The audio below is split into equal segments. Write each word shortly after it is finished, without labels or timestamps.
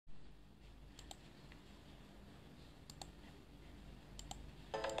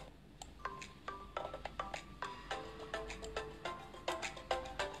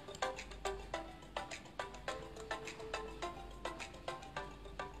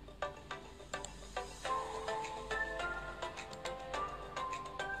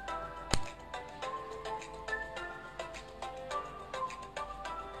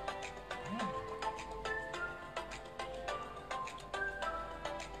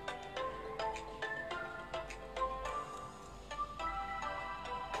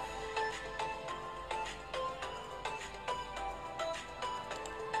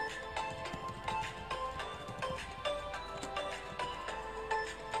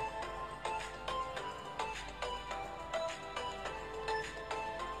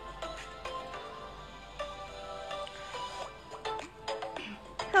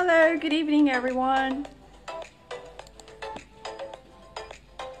Hello, good evening, everyone.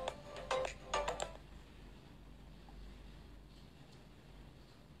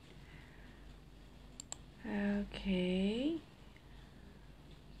 Okay.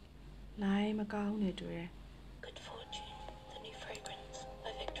 Lime account address. Good Fortune, the new fragrance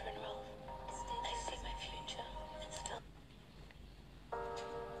by Victor and Rolf. I see my future and still.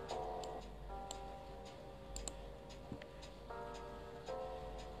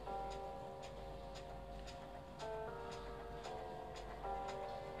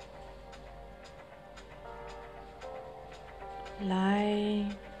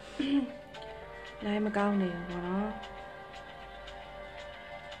 Lime Lime account này của nó.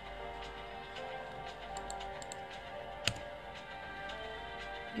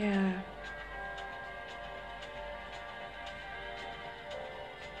 Yeah.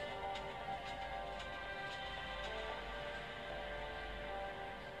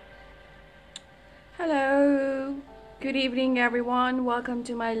 Hello, good evening, everyone. Welcome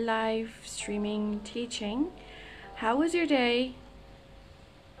to my live streaming teaching. How was your day?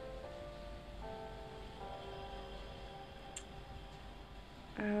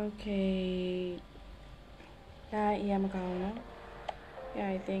 Okay. Yeah,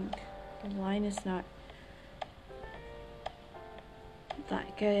 I think the line is not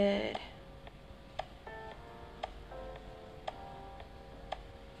that good.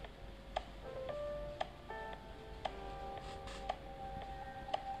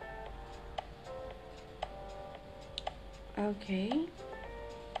 Okay.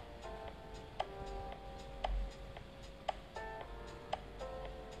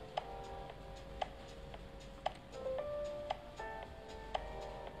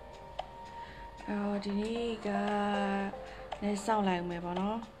 Di ni ga ne sound like me ba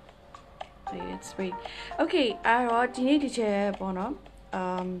no. It's great. Okay, di ni teacher ba no.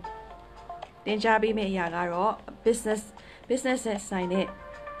 Tin cha bi me ya ga ro business sign it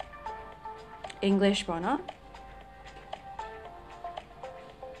English ba no.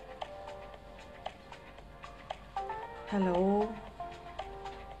 Hello.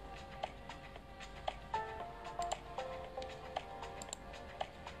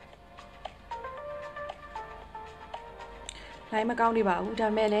 Lime account တွေပါဘူးဒါ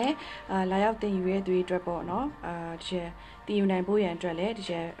ပေမဲ့လည်းလာရောက်တင်ယူရဲသူတွေအတွက်ပေါ့နော်ဒီချက်တင်ယူနိုင်ဖို့ရန်အတွက်လည်းဒီ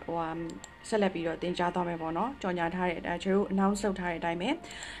ချက်ဆက်လက်ပြီးတော့တင်ကြားသွားမယ်ပေါ့နော်ကြော်ညာထားတဲ့ကျွန်တော် announce လုပ်ထားတဲ့အတိုင်းပဲ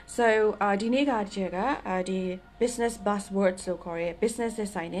so ဒီနေ့ကဒီချက်ကဒီ business buzzwords လို့ခေါ်တဲ့ business နဲ့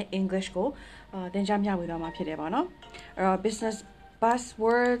ဆိုင်တဲ့ English ကိုတင်ကြားမျှဝေသွားမှာဖြစ်တယ်ပေါ့နော်အဲ့တော့ business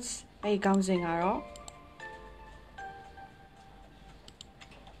buzzwords အဲ့ဒီခေါင်းစဉ်ကတော့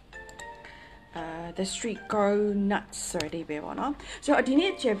the street go nuts ဆိုတဲ့ပဲပေါ့နော်ဆိုတော့ဒီ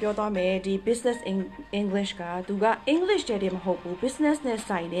နေ့ကျေပြောသွားမယ်ဒီ business in English ကသူက English တည်းမဟုတ်ဘူး business နဲ့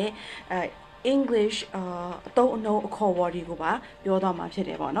ဆိုင်တဲ့English အသုံးအနှုန်းအခေါ်အဝေါ်တွေကိုပါပြောသွားမှာဖြစ်တ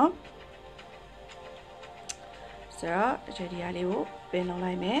ယ်ပေါ့နော်ဆိုတော့ဒီအရာလေးကိုပြင်လုပ်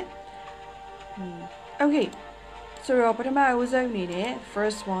လိုက်မယ်Okay ဆိုတော့ပထမဦးဆုံးအနေနဲ့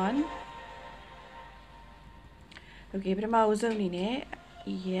first one Okay ပထမဦးဆုံးအနေနဲ့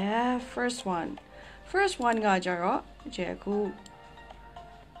Yeah, first one ကကြတော့အခု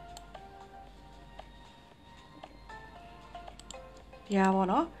ရပါ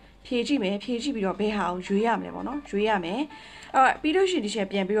တော့ဖြည့်ကြည့်မယ်ဖြည့်ကြည့်ပြီးတော့ဘယ်ဟာကိုရွေးရမလဲပေါ့နော်ရွေးရမယ်ပြီးလို့ရှိရင်ဒီချက်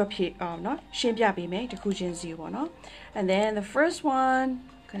ပြန်ပြီးတော့ဖြည့်เนาะရှင်းပြပေးမယ်တစ်ခုချင်းစီပေါ့နော် and then the first one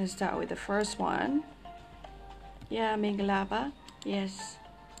going to start with the first one Yeah,မင်္ဂလာပါ Yes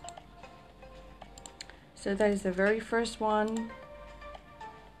So that is the very first one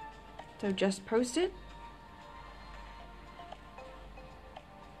So just post it.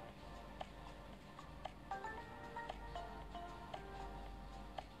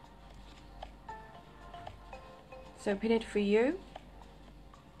 So pin it for you.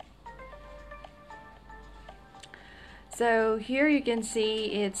 So here you can see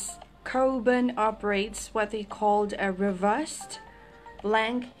it's Coben operates what they called a reversed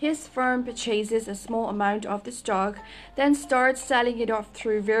blank. His firm purchases a small amount of the stock, then starts selling it off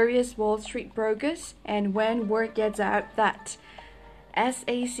through various Wall Street brokers. And when word gets out that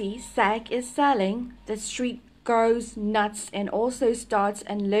SAC is selling, the street goes nuts and also starts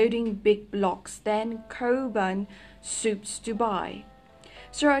unloading big blocks. Then Coben soups to buy.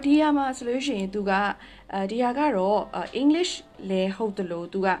 So ဒီမှာဆိုလို့ရှိရင်သူကဒီဟာကတော့ English လဲဟုတ်တယ်လို့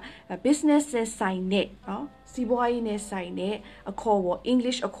သူက business နဲ့ဆိုင်နဲ့เนาะစီးပွားရေးနဲ့ဆိုင်တဲ့အခေါ်အဝေါ်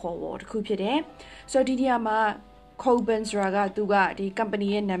English အခေါ်အဝေါ်တစ်ခုဖြစ်တယ်။ So ဒီနေရာမှာ Coben ဆိုတာကသူကဒီ company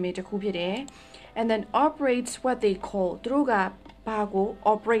ရဲ့နာမည်တစ်ခုဖြစ်တယ် and then operates what they call သူတို့ကဘာကို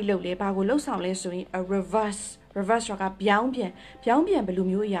operate လုပ်လဲဘာကိုလှုပ်ဆောင်လဲဆိုရင် a reverse reverse ဆိုတာကပြောင်းပြန်ဘယ်လို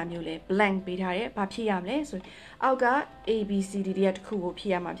မျိုးအရာမျိုးလဲ blank ပေးထားတယ်ဘာဖြစ်ရမလဲဆိုရင်အောက်က A B C D တွေကတစ်ခုကိုဖြ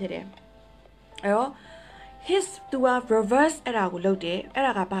ည့်ရမှာဖြစ်တယ်အဲ့တော့ his သူက reverse အဲ့ဒါကိုလုပ်တယ်အဲ့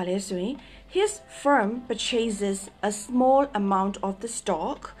ဒါကဘာလဲဆိုရင် his firm purchases a small amount of the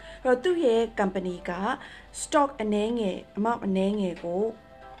stock အဲ့တော့သူ့ရဲ့ company က stock amount အနည်းငယ်ကို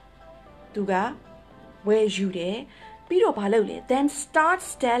သူကဝယ်ယူတယ်ပြီးတော့ဘာလုပ်လဲ then start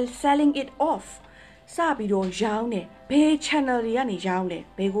selling it off စပြီးတော့ရောင်းတယ်ဘယ် channel တွေကနေရောင်းလဲ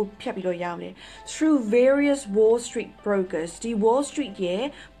ဘယ်ကိုဖြတ်ပြီးတော့ရောင်းလဲ through various Wall Street brokers ဒီ Wall Street ရဲ့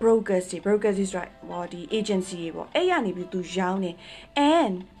brokers ဆိုတာဒီ agency တွေပေါ့အဲ့ရနေပြီးသူရောင်းတယ်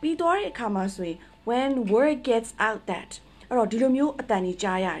and ပြီးတော့တဲ့အခါမှာဆိုရင် when word gets out that အဲ့တော့ဒီလိုမျိုးအတန်ကြီး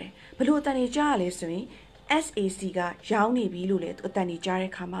ကြားရတယ်ဘယ်လိုအတန်ကြီးကြားရလဲဆိုရင် SAC ကရောင်းနေပြီလို့လေသူအတန်ကြီးကြား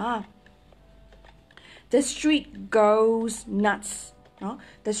တဲ့အခါမှာThe street goes nuts နော်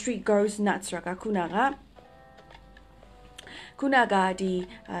The street goes nuts ဆိုတာကခုနကဒီ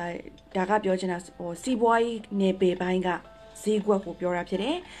ဒါကပြောချင်တာဟိုစီးပွားရေးနယ်ပယ်ပိုင်းကဈေးကွက်ကိုပြောတာဖြစ်တ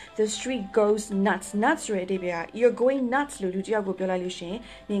ယ် The street goes nuts ဆိုတဲ့အဓိပ္ပာယ်က you're going nuts လို့လူတစ်ယောက်ကိုပြောလိုက်လို့ရှင်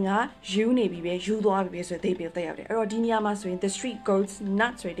နင်ကယူနေပြီပဲယူသွားပြီပဲဆိုတဲ့အဓိပ္ပာယ်သက်ရောက်တယ်အဲ့တော့ဒီနေရာမှာဆိုရင် the street goes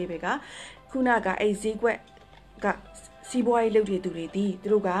nuts ဆိုတဲ့အဓိပ္ပာယ်ကခုနကအဲ့ဈေးကွက်ကစီးပွားရေးလုပ်တဲ့သူတွေဒီသူ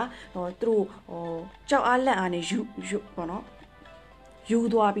တို့ကကြောက်အားလက်အားနဲ့ယူပေါ့နော်ယူ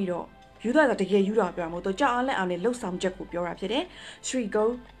သွားပြီးတော့ယူသွားတာတကယ်ယူတာပြောမှာမဟုတ်တော့ကြောက်အားလက်အားနဲ့လှုပ်ဆောင်ချက်ကိုပြောတာဖြစ်တယ် street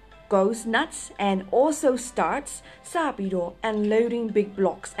goes nuts and also starts စပြီးတော့ unloading big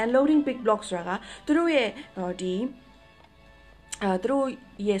blocks ဆိုတာကသူတို့ရဲ့ဒီသူတို့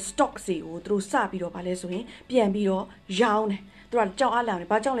ရဲ့ stock တွေကိုသူတို့စပြီးတော့ဗာလဲဆိုရင်ပြန်ပြီးတော့ရောင်းတယ်သူကကြောက်အားလက်အားနဲ့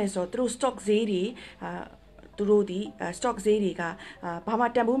ဘာကြောင့်လဲဆိုတော့သူတို့ stock ဈေးတွေသူတို့ဒီ stock ဈေးတွေကဘာမှ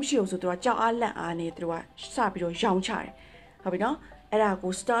တန်ဖိုးမရှိဘူးဆိုတော့ကြောက်အားလက်အားနဲ့သူတို့ကစပြီးတော့ရောင်းချတယ်ဟုတ်ပြီနော်အဲ့ဒါ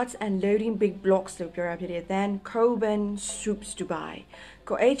ကို starts and loading big blocks လို့ပြောရဖြစ်တယ် then Coben swoops to buy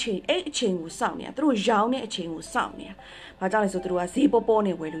ကိုအဲ့အချိန်ကိုစောင့်နေတာသူတို့ရောင်းတဲ့အချိန်ကိုစောင့်နေတာဘာကြောင့်လဲဆိုသူတို့ကဈေးပေါ်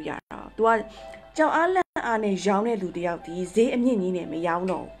နဲ့ဝယ်လို့ရတာသူကကြောက်အားလက်အားနဲ့ရောင်းတဲ့လူတယောက်ဒီဈေးအမြင့်ကြီးနဲ့မရောင်း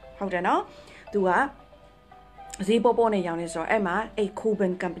တော့ဟုတ်တယ်နော်သူကဈေးပေါ်နဲ့ရောင်းနေဆိုတော့အဲ့မှာအဲ့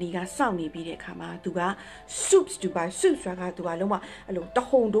Coben company ကစောင့်နေပြီးတဲ့အခါမှာသူက soups to buy soups ဆိုတာကသူကလုံးဝအဲ့လိုတ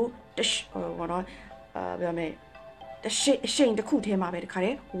ဟုန်တို့ဟိုနော်ပြောမယ်အရှိန်တစ်ခုထဲမှာပဲတခါတ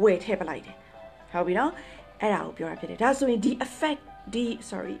ည်းဝယ်ထည့်ပလိုက်တယ်ဟုတ်ပြီနော်အဲ့ဒါကိုပြောတာဖြစ်တယ်ဒါဆိုရင်ဒီ effect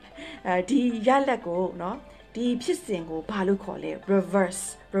ဒီရလက်ကိုနော်ဒီဖြစ်စဉ်ကိုဘာလို့ခေါ်လဲ reverse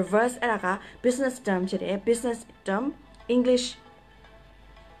အဲ့ဒါက business term ဖြစ်တယ် business term English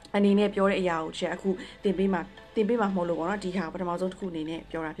အနေနဲ့ပြောတဲ့အရာကိုချက်အခုသင်ပေးမှာမဟုတ်လို့ပေါ့နော်ဒီဟာပထမဆုံးတစ်ခုအနေနဲ့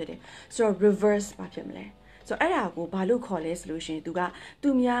ပြောတာဖြစ်တယ်ဆိုတော့ reverse ဘာဖြစ်မလဲဆိုတော့အဲ့ဒါကိုဘာလို့ခေါ်လဲဆိုလို့ရှိရင်သူ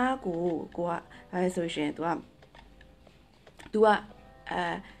များကိုအဲဆိုရှင်သူက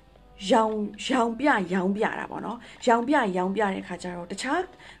ရောင်ပြတာပေါ့နော်ရောင်ပြတဲ့ခါကျတော့တခြား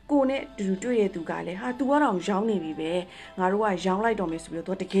ကိုနဲ့တွေ့တဲ့သူကလည်းဟာ तू ကတော့ရောင်းနေပြီပဲငါတို့ကရောင်းလိုက်တော့မယ်ဆိုပြီး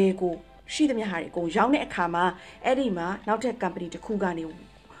တော့ तू တကယ်ကိုရှိသမျှဟာတွေအကုန်ရောင်းတဲ့အခါမှာအဲ့ဒီမှာနောက်ထပ် company တစ်ခုကနေ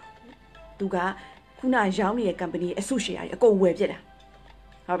तू ကခုနရောင်းနေတဲ့ company အစုရှယ်ယာတွေအကုန်ဝယ်ပြစ်တာ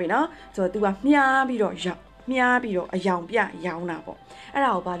ဟုတ်ပြီနော်ဆိုတော့ तू ကမြားပြီးတော့အယောင်ပြရောင်းတာပေါ့အဲ့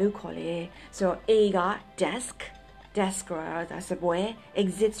ဒါကိုဘာလို့ခေါ်လဲဆိုတော့ A က desk ဆိုတာစပွဲ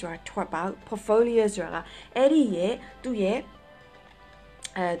exit ဆိုတာထွက်ပေါက် portfolio ဆိုတာကအဲ့ဒီရဲ့သူ့ရဲ့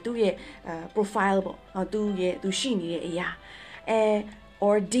profile ပေါ့သူရှိနေတဲ့အရာ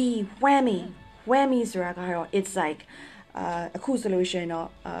or D whammy ဆိုတာကတော့ it's like အခုဆိုလို့ရှိရင်တော့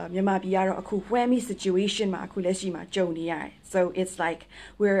မြန်မာပြည်ကတော့အခု whammy situation မှာအခုလက်ရှိမှာကြုံနေရတယ် so it's like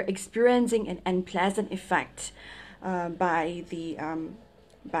we're experiencing an unpleasant effect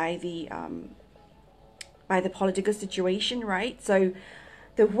by the political situation, right? So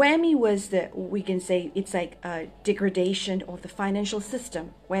the whammy was we can say it's like a degradation of the financial system.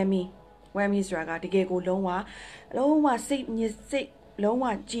 Whammy ဆိုတာကတကယ်ကိုလုံးဝစိတ်လုံးဝ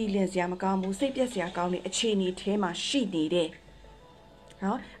ကြည်လင်စရာမကောင်းဘူးစိတ်ပြက်စရာကောင်းတဲ့အခြေအနေထဲမှာရှိနေတယ်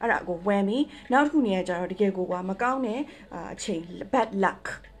နော်အဲ့ဒါကို whammy နောက်တစ်ခုနေရာကျတော့တကယ်ကိုမကောင်းတဲ့အချိန် bad luck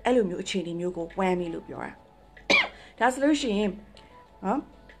အဲ့လိုမျိုးအခြေအနေမျိုးကို whammy လို့ပြောတာဒါဆိုလို့ရှိရင်နော်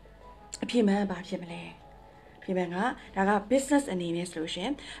အဖြစ်မှန်ဘာဖြစ်မလဲဒီဘက်ကဒါက business အနေနဲ့ဆိုလို့ရှင်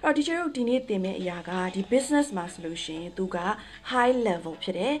အဲ့တော့ teacher တို့ဒီနေ့သင်မယ့်အရာကဒီ business မှာဆိုလို့ရှင်သူက high level ဖြ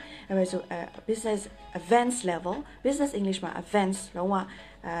စ်တယ်အဲ့ဒါဆို business advanced level business English မှာ advanced လုံးဝ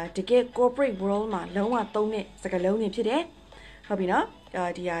တကယ် corporate world မှာလုံးဝသုံးတဲ့စကားလုံးတွေဖြစ်တယ်ဟုတ်ပြီနော်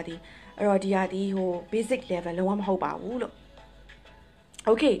ဒီဟာဒီအဲ့တော့ဒီဟာဒီဟို basic level လုံးဝမဟုတ်ပါဘူးလို့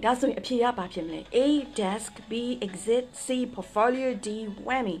Okay ဒါဆိုရင်အဖြေရပါဖြစ်မလဲ A desk B exit C portfolio D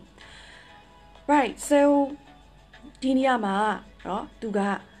whammy right so ဒီနေရာမှာเนาะသူက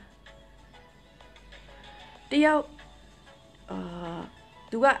တယောက်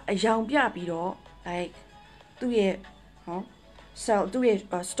သူကအယောင်ပြပြီးတော့ like သူ့ရဲ့ဟော sell သူ့ရဲ့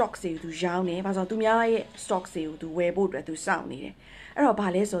stock တွေကိုသူရောင်းနေဘာလို့သူများရဲ့ stock တွေကိုသူဝယ်ဖို့အတွက်သူစောင့်နေတယ်အဲ့တော့ဘာ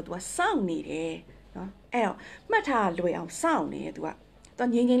လဲဆိုတော့သူကစောင့်နေတယ်နော်အဲ့တော့မှတ်ထားလွယ်အောင်စောင့်နေတယ်သူက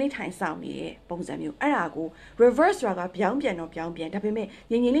ငြိမ်ငြိမ်လေးထိုင်စောင့်နေတဲ့ပုံစံမျိုးအဲ့ဒါကို reverse ဆိုတာကပြောင်းပြန်တော့ပြောင်းပြန်ဒါပေမဲ့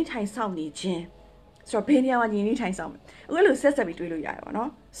ငြိမ်ငြိမ်လေးထိုင်စောင့်နေခြင်းဆိုတော့ဘယ်နေရာမှာငြိမ်လေးထိုင်စောင့်အခုအဲ့လိုဆက်ပြီးတွေးလို့ရတယ်ပေါ့နော်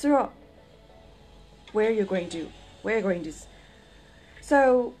ဆိုတော့ where you're going to so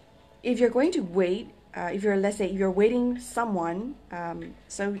if you're going to wait if you're let's say if you're waiting someone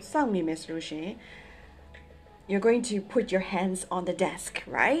so စောင့်နေမယ်ဆိုလို့ရှိရင် you're going to put your hands on the desk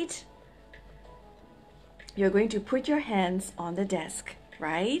right you're going to put your hands on the desk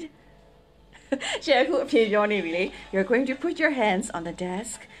right you're going to put your hands on the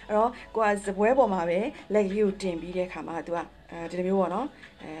desk အဲ့တော့ကိုကဘွဲပေါ်မှာပဲ leg လေးကိုတင်ပြီးတဲ့ခါမှာ तू ဒီလိုမျိုးပေါ့နော်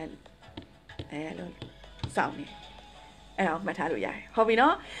အဲ့လိုစောင့်နေအဲ့တော့မှတ်ထားလို့ရတယ်ဟုတ်ပြီ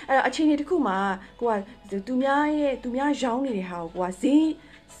နော်အဲ့တော့အချိန်တစ်ခုမှာကိုကသူများရောင်းနေတဲ့ဟာကိုကိုက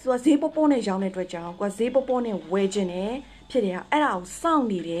ဈေးပေါပေါနဲ့ရောင်းတဲ့အတွက်ကြောင့်ကိုကဈေးပေါပေါနဲ့ဝယ်ခြင်းနဲ့ဖြစ်တယ်အဲ့ဒါကိုစောင့်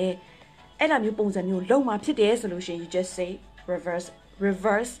နေတယ်အဲ့ဒါမျိုးပုံစံမျိုးလုံးမှာဖြစ်တယ်ဆိုလို့ရှိရင် you just say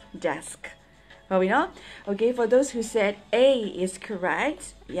reverse desk well, you know? Okay, for those who said A is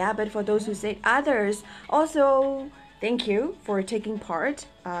correct, yeah, but for those who said others, also thank you for taking part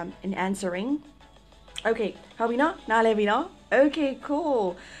in answering. Okay, how we know? Now let me know. Okay,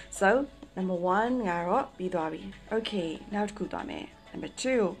 cool. So, number 1, ngaro bidwabi. Okay, now to kutame. Number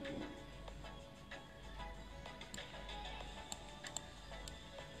 2.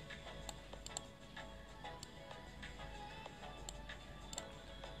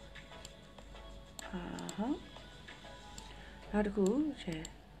 How to go?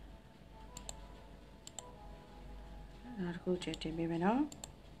 How to go? Check me now.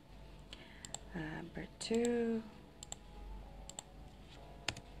 Number 2.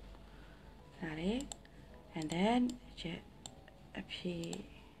 Got it. And then check a p.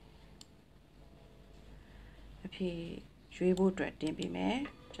 Dribble dread dimby me.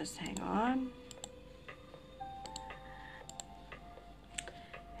 Just hang on.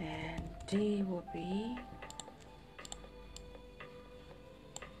 And D will be.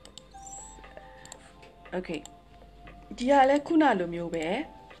 Okay. ဒီကလည်းခုနလိုမျိုးပဲ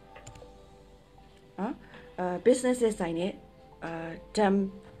business နဲ့ဆိုင်တဲ့term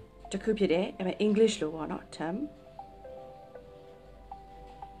တစ်ခုဖြစ်တယ်အဲ့မဲ့ English လို့ပေါ့နော် term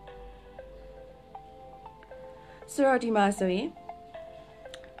ဆိုတော့ဒီမှာဆိုရင်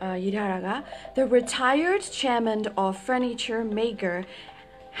ရေးထားတာက the retired chairman of furniture maker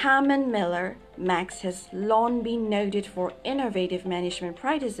Herman Miller Max has long been noted for innovative management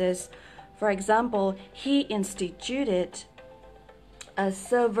practices. For example, he instituted a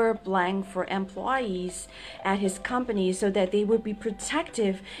silver blank for employees at his company so that they would be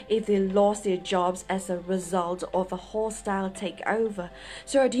protective if they lost their jobs as a result of a hostile takeover.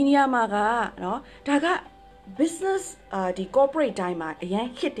 So, dinia maga, no, daga business, the corporate time, a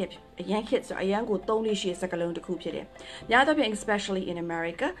yank hit, so a yank will only she is like a loan to coop it. The other being especially in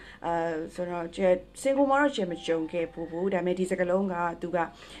America, so no, single marriage, Joke, Poo, that made this like a longa, duga.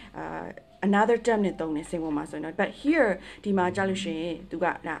 Another term in Tong single master not, but here the Majalushe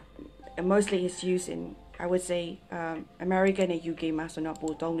duga mostly is used in I would say American and UK master not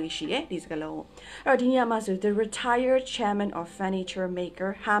both only she this gallo. Ardinia master the retired chairman of furniture maker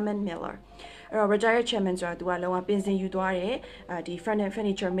Herman Miller. Retired chairman so do allow a business you do the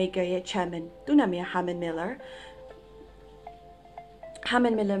furniture maker chairman do na me Herman Miller.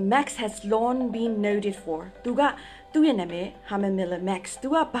 Herman Miller Max has long been noted for dugaသူ့ရဲ့နာမည် Herman Miller Max သူ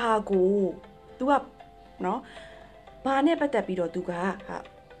ကဘာကိုသူကနော်ဘာနဲ့ပတ်သက်ပြီးတော့သူ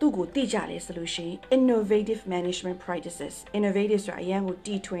ကိုသိကြလဲဆိုလို့ရှိရင် innovative management practices innovative ဆိုတာအရင်ကို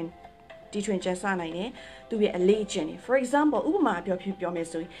တီထွင်ကျန်းစာနိုင်တယ်သူရဲ့အလေးအကျင့်တွေ for example ဥပမာပြောမယ်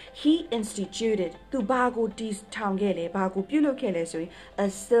ဆိုရင် he instituted သူဘာကိုတီထောင်ခဲ့လဲဘာကိုပြုလုပ်ခဲ့လဲဆိုရင် a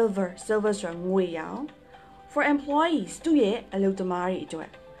silver ဆိုတာငွေရောင် for employees သူရဲ့အလုပ်သမားတွေအတွက်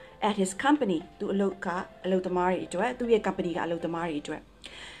at his company သူအလုပ်သမားတွေအတွက်သူရဲ့ company ကအလုပ်သမားတွေအတွက်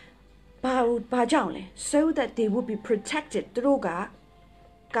ဘာကြောင့်လဲ so that they would be protected သူတို့က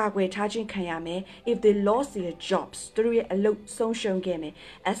ကာကွယ်ထားခြင်းခံရမယ် if they lost their jobs သူတို့ရဲ့အလုပ်ဆုံးရှုံးခဲ့မယ်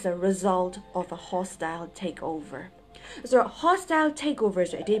as a result of a hostile takeover ဆိုတော့ hostile takeover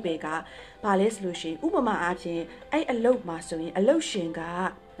ဆိုတဲ့အဓိပ္ပာယ်ကဘာလဲဆိုလို့ရှိရင်ဥပမာအားဖြင့်အဲ့အလုပ်မှာဆိုရင်အလုပ်ရှင်က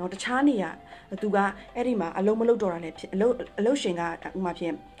နော်တခြားနေရသူကအဲ့ဒီမှာအလုံးမလုပ်တော့တာလည်းဖြစ်အလုပ်ရှင်ကဥပမာဖြ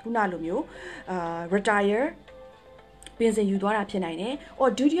င့်ခုနလိုမျိုးretire င်စင်ယူသွားတာဖြစ်နိုင်တယ်။ or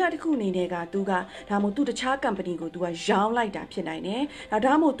ဒုတိယတစ်ခုအနေနဲ့ကသူကဒါမှမဟုတ်သူတခြား company ကိုသူကရောင်းလိုက်တာဖြစ်နိုင်တယ်။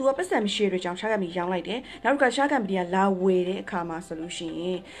ဒါမှမဟုတ်သူကပတ်စံမရှိတဲ့ကြောင့်တခြား company ရောင်းလိုက်တယ်။နောက်တစ်ခါတခြား company ကလာဝယ်တဲ့အခါမှာဆိုလို့ရှိရ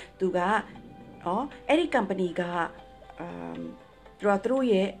င်သူကအဲ့ဒီ company ကသူတို့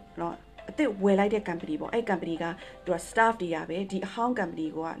ရဲ့အစ်ဝယ်လိုက်တဲ့ company ပေါ့အဲ့ company ကသူက staff တွေကပဲဒီအဟောင်း company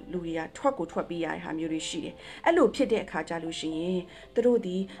ကလူတွေကထွက်ပေးရတဲ့ဟာမျိုးတွေရှိတယ်အဲ့လိုဖြစ်တဲ့အခါကြလို့ရှိရင်သူတို့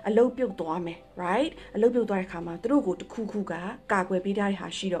ဒီအလုပ်ပြုတ်သွားမယ် right အလုပ်ပြုတ်သွားတဲ့အခါမှာသူတို့ကိုတခုခုကကာကွယ်ပေးထားတဲ့ဟာ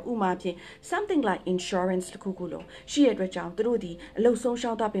ရှိတော့ဥမာဖြင့် something like insurance တခုခုလို့ရှိရတဲ့အတွက်ကြောင့်သူတို့ဒီအလုပ်ဆုံး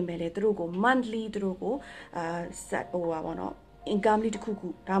ရှုံးသွားပြင်မဲ့လေသူတို့ကို monthly သူတို့ကိုset ဟိုပါပေါ့နော်income လေးတစ်ခုခု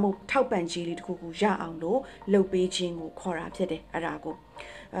ဒါမှမဟုတ်ထောက်ပံ့ကြေးလေးတစ်ခုခုရအောင်လို့လုပ်ပေးခြင်းကိုခေါ်တာဖြစ်တယ်အဲ့ဒါကို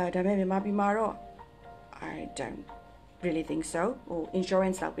ဒါပေမဲ့မြန်မာပြည်မှာတော့ I don't really think so ဟို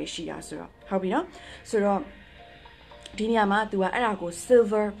insurance လောက်ပဲရှိတာဆိုတော့ဟုတ်ပြီနော်ဆိုတော့ဒီနေရာမှာ तू ကအဲ့ဒါကို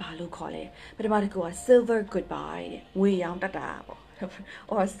silver ဘာလို့ခေါ်လဲပထမတစ်ခုက silver goodbye တဲ့ငွေရောင်တတ်တာပေါ့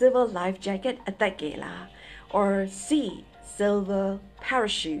or silver life jacket အသက်ကယ်လား or C silver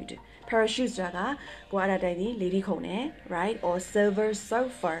parachute parachute ဆိုတာကိုအဲ့ဒါတိုင်ဒီလေဒီခုံနေ right or silver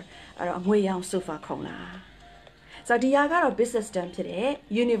surfer အဲ့တော့ငွေရောင် surfer ခုံလားဆိုတော့ဒီဟာကတော့ business term ဖြစ်တဲ့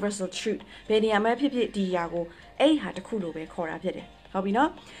universal truth ဘယ်နေရာမှာဖြစ်ဖြစ်ဒီဟာကိုအဲ့ဟာတစ်ခုလိုပဲခေါ်တာဖြစ်တယ်ဟုတ်ပြီနော်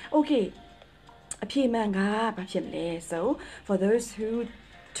okay အဖြေမှန်ကဘာဖြစ်မလဲ so for those who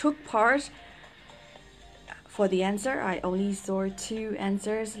took part for the answer I only saw 2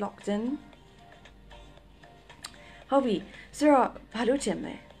 answers locked in ဟုတ်ပြီဆိုတော့ဘာလို့ထင်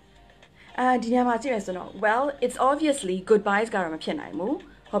လဲဒီနေရာမှာကြည့်ရဆိုတော့ well it's obviously goodbyes ကတော့မဖြစ်နိုင်ဘူး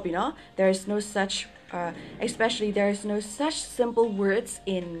ဟုတ်ပြီနော် there is no such especially there is no such simple words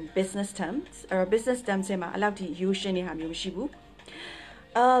in business terms or business terms မှာအလောက်ထိ use ရှင်းနေတာမျိုးမရှိဘူး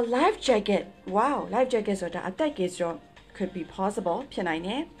life jacket wow life jacket ဆိုတာအသက်ကယ်ဆိုတော့ could be possible ဖြစ်နိုင်တ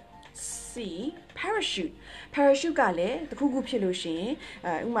ယ် C parachute parachute ကလည်းတခုခုဖြစ်လို့ရှိရင်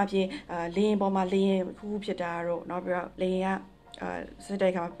ဥပမာဖြင့်လေယာဉ်ပေါ်မှာလေယာဉ်တခုခုဖြစ်တာတော့နောက်ပြီးတော့လေယာဉ်ကစ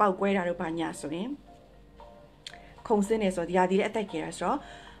တဲ့ခါမှာပောက်ကွဲတာတို့ဘာညာဆိုရင်ခုံစင်းနေဆိုဒီဟာဒီလည်းအသက်ကယ်ရဆိုတော့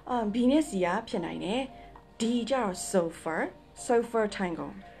B နဲ့ C ကဖြစ်နိုင်တယ် D ကျတော့ sulfur tango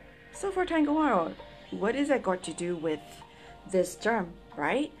ကတော့ what is it got to do with this term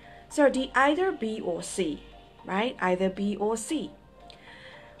right so D either B or C right either B or C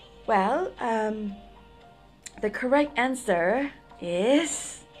well the correct answer is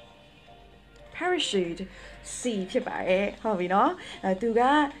parachute C ဖြစ်ပါတယ်ဟုတ်ပြီနော်သူက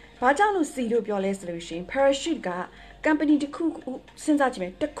ဘာကြောင့်လို့ C လို့ပြောလဲဆိုလို့ရှိရင် parachute က company တစ်ခုခုစဉ်းစားကြည့်မ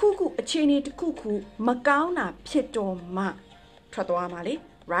ယ်တစ်ခုခုအခြေအနေတစ်ခုခုမကောင်းတာဖြစ်တော့မှထွက်သွားမှာလေ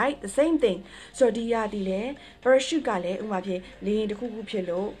right the same thing so ဒီရဒီလေ parachute ကလည်းဥပမာဖြစ်လေယာဉ်တစ်ခုခုဖြစ်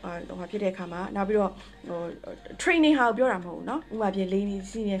လို့ဟိုဖြစ်တဲ့အခါမှာနောက်ပြီးတော့ဟို training ဟာပြောတာမဟုတ်ဘူးเนาะဥပမာဖြစ်လေယာဉ်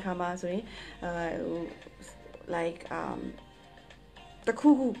စီးနေတဲ့အခါမှာဆိုရင်like the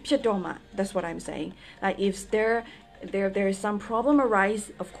kuku pitoma that's what I'm saying like if there is some problem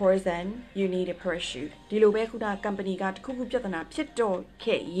arise of course then you need a parachute ဒီလိုပဲခုန company ကတခုခုပြဿနာဖြစ်တော့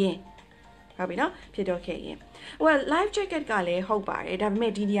ခဲ့ရင်ဟုတ်ပြီနော်ဖြစ်တော့ခဲ့ရင် well life jacket ကလည်းဟုတ်ပါတယ်ဒါပေ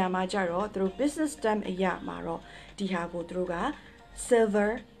မဲ့ဒီနေရာမှာကျတော့သူတို့ business term အရာမှာတော့ဒီဟာကိုသူတို့က silver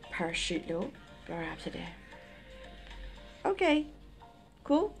parachute လို့ပြောတာဖြစ်တယ် okay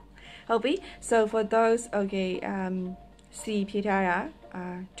coolဟုတ်ပြီ so for those okay C ဖြစ်ထားတာ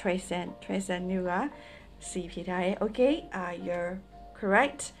Trace and Nuga C ဖြစ်ထားတယ် okay you're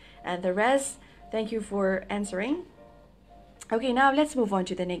correct and the rest thank you for answering okay now let's move on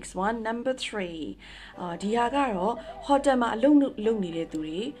to the next one number 3ဒီဟာကတော့ hotel မှာအလုပ်နေတဲ့သူ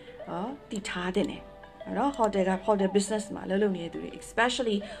တွေတည်ထားတဲ့နော် hotel business မှာအလုပ်နေတဲ့သူတွေ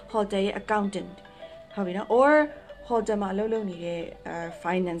especially hotel ရဲ့ accountant ဟုတ်ပြီနော် or hotel မှာအလုပ်နေတဲ့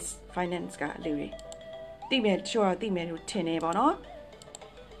finance ကလူတွေတိမယ်တချို့တော့တိမယ်လို့ထင်နေပါတော့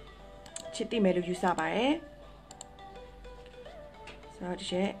ချစ်တိမယ်လို့ယူဆပါတယ်ဆိုတော့ဒီ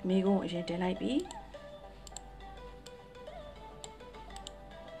ချက်မိကုန်းအရင်တင်လိုက်ပြီ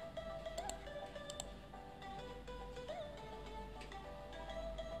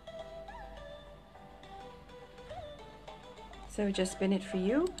so just spin it for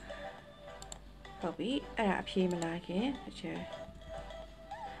you ဟုတ်ပြီအဲ့ဒါအဖြေမလာခင်အချက်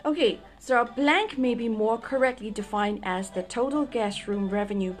Okay, so blank may be more correctly defined as the total guest room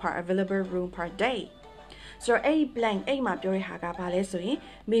revenue per available room per day. So a blank a မှာပြောရတာကဘာလဲဆိုရင်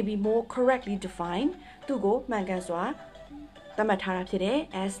may be more correctly defined သူကိုမှန်ကန်စွာသတ်မှတ်ထားတာဖြစ်တယ်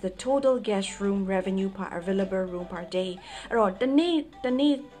as the total guest room revenue per available room per day. အဲ့တော့တ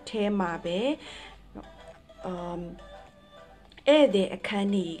နေ့ထဲမှာပဲအဲ့ဒီအခန်း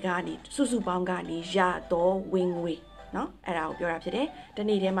ကြီးကနေစုစုပေါင်းကနေရတော့ဝင်ငွေနော်အဲ့ဒါကိုပြောတာဖြစ်တယ်တ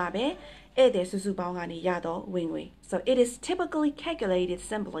နေ့တည်းမှာပဲ ဧည့်သည်စုစုပေါင်းကနေရတော့ဝင်ငွေ so it is typically calculated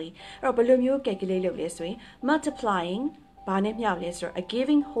simply အဲ့တော့ဘယ်လိုမျိုး calculate လုပ်လဲဆိုရင် multiplying ဘာနဲ့မြောက်လဲဆိုတော့ a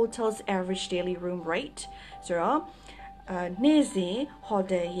giving hotel's average daily room rate ဆိုတော့နေ့စဉ်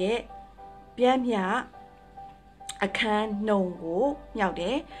hotel ရဲ့ပြန်မြအခန်းနှုန်းကိုမြောက်တ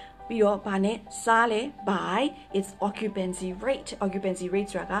ယ်ပြီးတော့ဘာနဲ့စားလဲ by its occupancy rate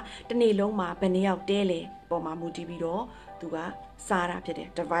ဆိုတာကတစ်နေ့လုံးမှာဘယ်နှစ်ယောက်တဲလဲပေါ်မှာမူတည်ပြီးတော့သူကစားတာဖြစ်တယ်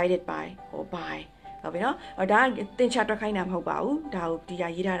divided by or by ဟုတ်ပြီနော်ဒါကသင်္ချာတွက်ခိုင်းတာမဟုတ်ပါဘူးဒါကိုဒီဟာ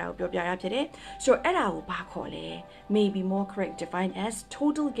ရေးထားတာကိုပြောပြရဖြစ်တယ်ဆိုတော့အဲ့ဒါကိုဘာခေါ်လဲ may be more correct defined as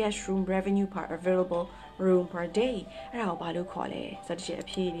total guest room revenue per available room per day အဲ့ဒါကိုဘာလို့ခေါ်လဲဆိုတော့ဒီအ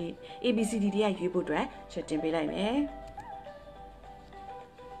ဖြေလေး ABCD တွေကရွေးဖို့အတွက်ချက်တင်ပေးလိုက်မယ်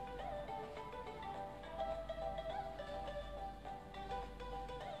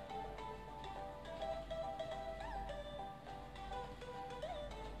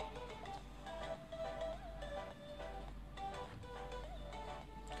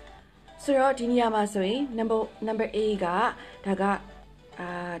ဆိုတော့ဒီနေရာမှာဆိုရင် number A ကဒါ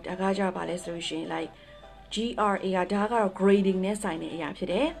ကကြပါလဲဆိုရှင် like GRA ကဒါကတော့ grading နဲ့ဆိုင်တဲ့အရာဖြစ်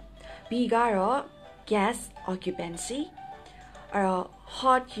တယ် B ကတော့ gas occupancy အဲ့တော့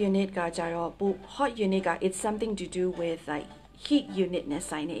hot unit ကကြတော့ hot unit က it's something to do with like heat unit နဲ့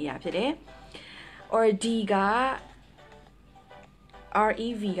ဆိုင်တဲ့အရာဖြစ်တယ် or D က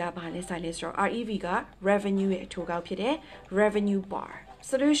REV ကဘာလဲဆိုင်လဲဆိုတော့ REV က revenue ရဲ့အထောက်အကူဖြစ်တယ် revenue bar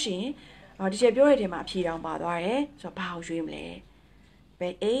ဆိုလို့ရှိရင်ဒီချက်ပြောတဲ့ထဲမှာအဖြေတောင်ပါသွားတယ်ဆိုတော့ဘာကိုရွေးမလဲဘ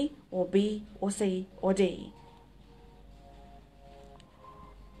ယ် A or B or C or D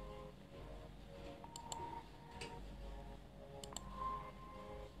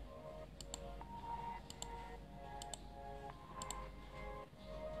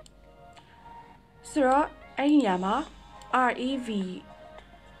ဆိုတော့အဲ့ဒီနေရာမှာ REV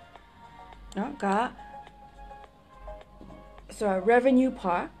နော်ကဆိုတော့ revenue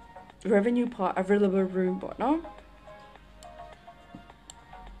per available room ပေါ့နော်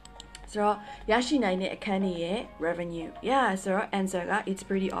ဆိုတော့ရရှိနိုင်တဲ့အခန်းတွေရဲ့ revenue yeah ဆိုတော့ answer က it's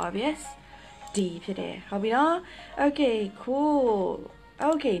pretty obvious D ဖြစ်တယ်ဟုတ်ပြီနော် okay cool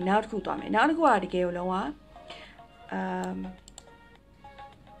okay နောက်တစ်ခုသွားမယ်နောက်တစ်ခုကတကယ်ကိုလုံးဝ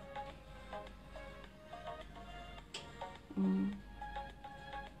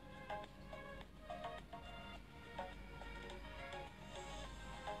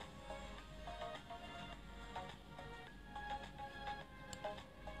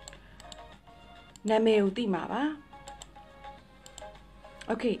နာမည်ကိုသိမှာပါ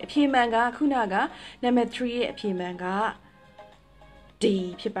Okay အဖြေမှန်ကခုနက number 3ရဲ့အဖြေမှန်က D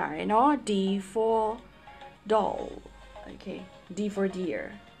ဖြစ်ပါတယ်เนาะ D for doll Okay D for deer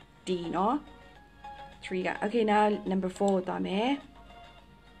D เนาะ3က Okay now number 4ကိုသွားမယ်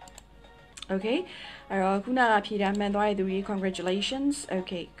Okay အဲ့တော့ခုနကဖြေတာမှန်သွားတဲ့သူတွေ congratulations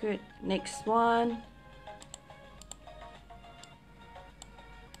Okay good next one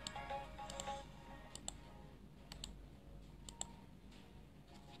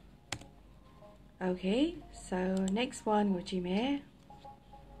Okay, so next one would you me?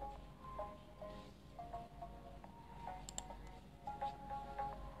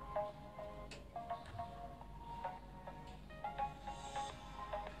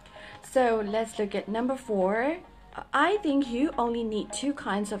 So let's look at number 4. I think you only need 2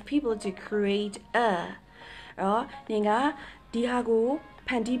 kinds of people to create a. Ninga dihago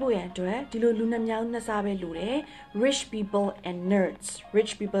ဖန်တီးဖို့ရန်အတွက်ဒီလိုလူနှမြောင်းနှစ်စားပဲလိုတယ် rich people and nerds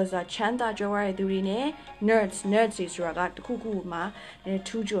rich people ဆိုတာချမ်းသာကြွယ်ဝတဲ့သူတွေနဲ့ nerds တွေဆိုတာကတခုခုမှာနည်း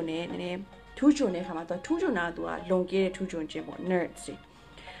ထူးချွန်တဲ့ခါမှာသူထူးချွန်တာသူကလွန်ကဲတဲ့ထူးချွန်ခြင်းပေါ့ nerds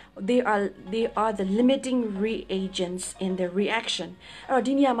တွေthey are the limiting reagents in the reaction အဲ့တော့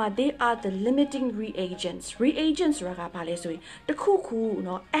ဒီနေရာမှာ they are the limiting reagents ဆိုတာကဘာလဲဆိုရင်တခုခုเน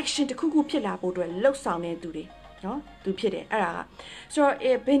าะ action တခုခုဖြစ်လာဖို့အတွက်လှုပ်ဆောင်တဲ့သူတွေနော်သူဖြစ်တယ်အဲ့ဒါကဆိုတော့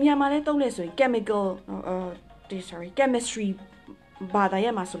ဘယ်နေရာမှာလဲသုံးလဲဆိုရင် chemistry ဘာသာရ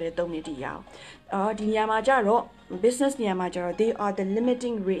ပ်မှာဆိုလဲသုံးနေဒီရအောင်ဒီနေရာမှာကြတော့ business နေရာမှာကြတော့ they are the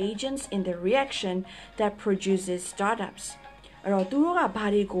limiting reagents in the reaction that produces startups အဲ့တော့သူတို့ကဘာ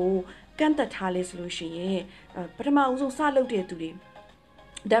တွေကိုကန့်သက်ထားလဲဆိုလို့ရှိရင်ပထမဦးဆုံးစလုပ်တဲ့သူတွေ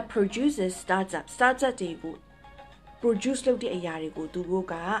that produces startup တွေကို produce လုပ်တဲ့အရာတွေကိုသူတို့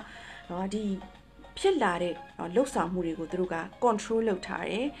ကနော်ဒီဖြစ်လာတဲ့လှုပ်ဆောင်မှုတွေကိုသူတို့က control လုပ်ထား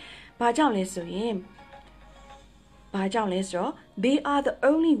တယ်။ဘာကြောင့်လဲဆိုတော့ they are the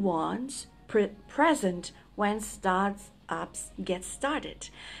only ones present when startups get started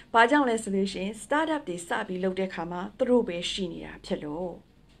 ။ဘာကြောင့်လဲဆိုလို့ရှိရင် startup တွေစပြီးလုပ်တဲ့ခါမှာသူတို့ပဲရှိနေတာဖြစ်လို့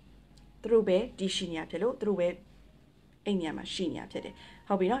သူတို့ပဲဒီရှိနေတာဖြစ်လို့သူတို့ပဲအဲ့နေရာမှာရှိနေတာဖြစ်တယ်။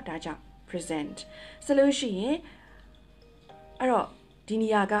ဟုတ်ပြီနော်ဒါကြောင့် present ဆိုလို့ရှိရင်အဲ့တော့ဒီနေ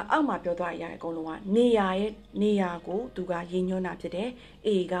ရာကအောက်မှာပြောသွားရတဲ့အကုန်လုံးကနေရာရဲ့နေရာကိုသူကရည်ညွှန်းတာဖြစ်တယ် A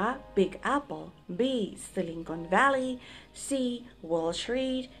က Big Apple B Silicon Valley C Wall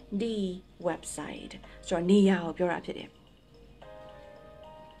Street D website ဆိုတော့နေရာကိုပြောတာဖြစ်တယ်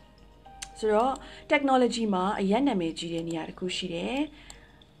ဆိုတော့ technology မှာအရင်နာမည်ကြီးတဲ့နေရာတစ်ခုရှိတယ်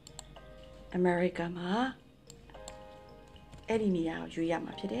America မှာအဲ့ဒီနေရာကိုရွေးရ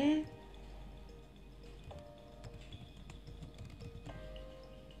မှာဖြစ်တယ်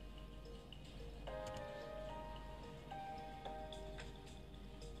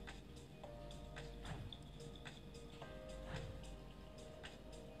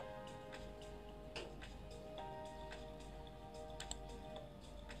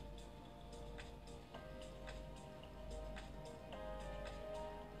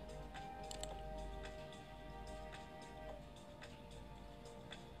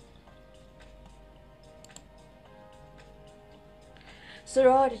ဆို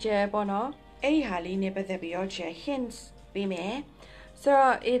တော့ဒီကျပေါ့နော်အဲ့ဒီဟာလေးနဲ့ပတ်သက်ပြီးတော့ကျ hints ပေးမယ် so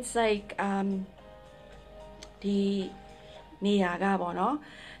it's like ဒီနေရာကပေါ့နော်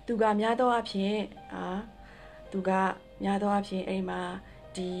သူကများသောအားဖြင့်သူကများသောအားဖြင့်အဲ့မှာ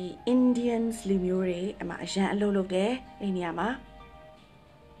ဒီ Indians လူမျိုးတွေအမှအရန်အလုပ်လုပ်တယ်အဲ့နေရာမှာ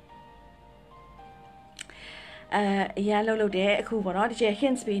အရန်အလုပ်လုပ်တယ်အခုပေါ့နော်ဒီကျ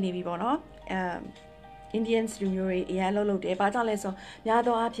hints ပေးနေပြီပေါ့နော်Indians လူမျိုးတွေအရန်လုပ်တယ်။ဘာကြောင့်လဲဆိုများ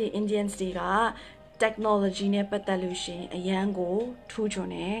သောအားဖြင့် Indians တွေက technology နဲ့ပတ်သက်လို့ရှင်အရန်ကိုထူးချွန်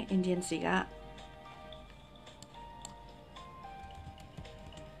တယ် Indians တွေက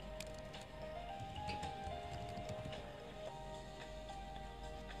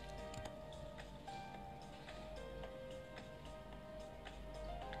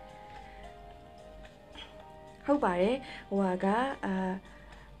ဟုတ်ပါတယ်ဟိုက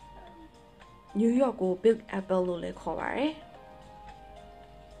New York ကို Big Apple လို့လည်းခေါ်ပါတယ်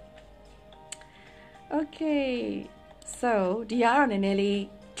Okay so ဒီကတော့နည်းနည်းလေး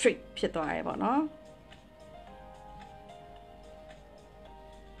trick ဖြစ်သွားတယ်ပေါ့နော်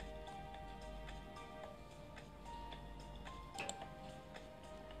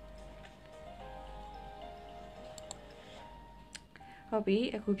ဟုတ်ပြီ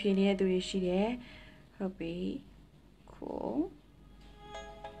အခုဖြေနေတဲ့သူတွေရှိတယ်ဟုတ်ပြီ cool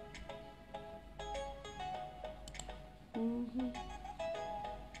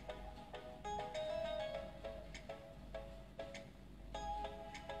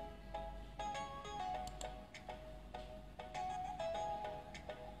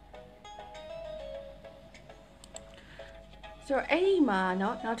So အဲ့ဒီမှာเนา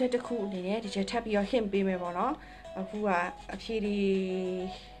ะနောက်တစ်ခုအနေနဲ့ဒီချက်ထပ်ပြီးတော့ hint ပေးမယ်ပေါ့နော်အခုကအဖြေဒီ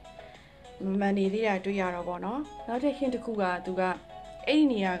မန်နေသေးတာတွေ့ရတော့ပေါ့နော်နောက်တစ် hint တစ်ခုကသူကအဲ့ဒီ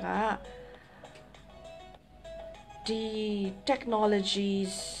နေရာကဒီ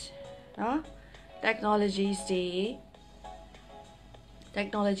technologies เนาะ technologies တွေ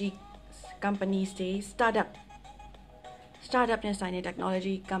technology companies တွေ startup နဲ့ဆိုင်တဲ့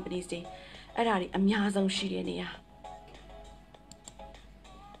technology companies တွေအဲ့ဒါတွေအများဆုံးရှိတဲ့နေရာ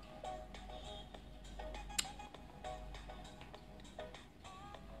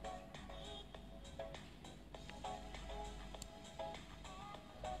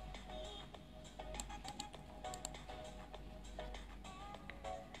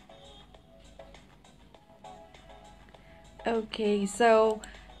Okay, so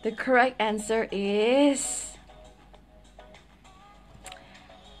the correct answer is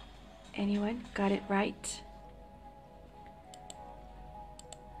anyone got it right?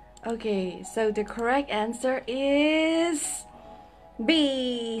 Okay, so the correct answer is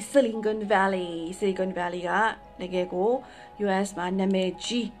B Silicon Valley. Silicon Valley ကတကယ်ကို US မှာနာမည်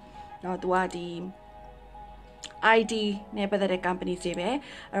ကြီးเนาะသူကဒီIT နဲ့ပတ်သက်တဲ့ companies တွေပဲ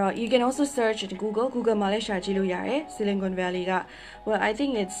အဲ့တော့ you can also search in Google မှာလည်းရှာကြည့်လို့ရတယ် Silicon Valley က well I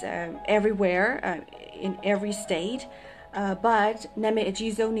think it's everywhere in every state but နာမည်အ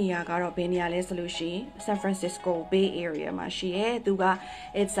ကြီးဆုံးနေရာကတော့ဘယ်နေရာလဲဆိုလို့ရှိရင် San Francisco Bay Area မှာရှိတယ်သူက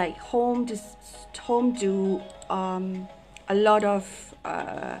it's like home to a lot of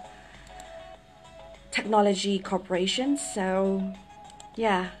technology corporations so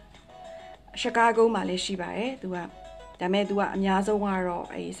yeah Chicago မှာလည်းရှိပါတယ်သူကဒါပေမဲ့သူကအများဆုံးကတော့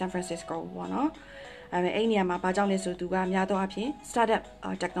အဲ San Francisco ပေါ့နော်အဲ့နေရာမှာဘာကြောင့်လဲဆိုသူကများသောအားဖြင့် startup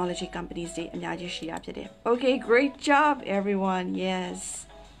technology companies တွေအများကြီးရှိတာဖြစ်တယ် Okay great job everyone yes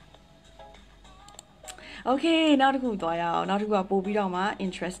Okay နောက်တစ်ခုသွားရအောင်နောက်တစ်ခုကပို့ပြီးတော့မှ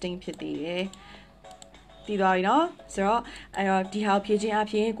interesting ဖြစ်သေးတယ်သိသွားပြီနော်ဆိုတော့အဲ့တော့ဒီဟာဖြည့်ခြင်းအ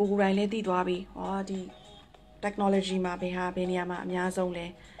ပြင်ကိုယ်တိုင်လည်းသိသွားပြီဟောဒီ technology မှာဘယ်နေရာမှာအများဆုံးလဲ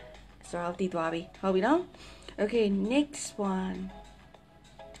So I'll do Dwabi. How we know? Okay, next one.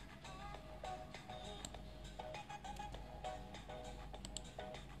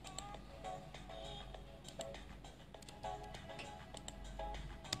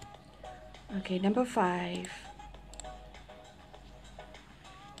 Okay, number 5.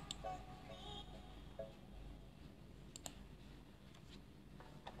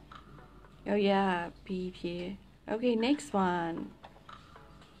 Oh yeah, beep here. Okay, next one.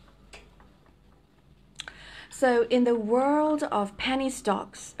 So in the world of penny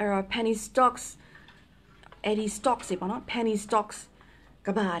stocks, or penny stocks, Eddie stocks, penny stocks,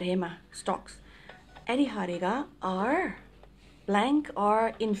 kabadema stocks. Eddie Hariga are blank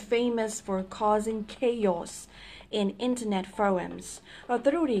are infamous for causing chaos in internet forums. သူ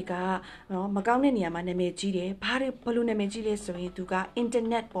တို့တွေကမကောင်းတဲ့နေရာမှာနာမည်ကြီးတယ်။ဘာလို့နာမည်ကြီးလဲဆိုရင်သူက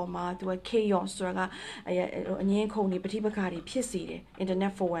internet ပေါ်မှာသူက chaos ဆိုတာကအငင်းခုန်တွေပဋိပက္ခတွေဖြစ်စေတယ်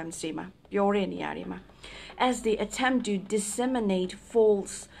internet forums တွေမှာပြောတဲ့နေရာတွေမှာ as they attempt to disseminate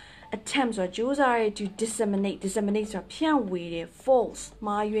false attempts or ကြိုးစားရ to disseminate ဆိုတာဖြန့်ဝေတယ် false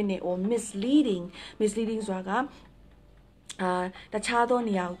မှားယွင်းတယ် or misleading ဆိုတာကတခြားသော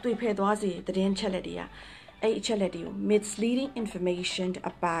နေရာကိုတွေ့ဖက်သွားစေသတင်းချက်လက်တွေကအဲ့အချက်လက်တွေကို misleading information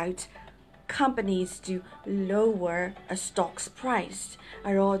about companies to lower a stock's price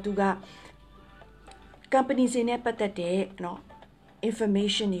အဲ့တော့သူက companies တွေနဲ့ပတ်သက်တဲ့နော်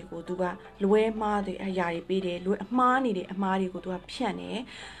information တွေကိုသူကလွဲမှားတဲ့အရာတွေပေးတယ်လွဲမှားနေတဲ့အမှားတွေကိုသူကဖြန့်တယ်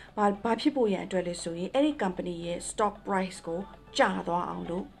ဘာဖြစ်ဖို့ရန်အတွက်လဲဆိုရင်အဲ့ဒီ company ရဲ့ stock price ကိုကျသွားအောင်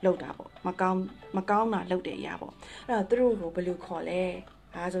လို့လုပ်တာပေါ့မကောင်းတာလုပ်တဲ့အရာပေါ့အဲ့တော့သူတို့ကိုဘယ်လိုခေါ်လဲ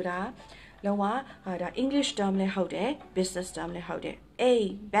ဒါဆိုတာလုံးဝဒါ English term လည်းဟုတ်တယ် business term လည်းဟုတ်တယ် A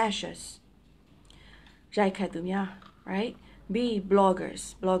bashers ရိုက်ခတ်သူများ right B bloggers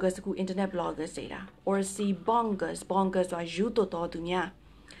က internet bloggers တွေလား or C bongers ဆိုတာယူတော်သူများ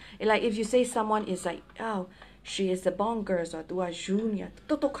like if you say someone is like oh she is the bongers or သူကယူနေ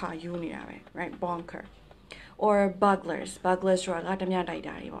တော်ခါယူနေတာပဲ right bonker or burglarsဆိုတာကတများတိုက်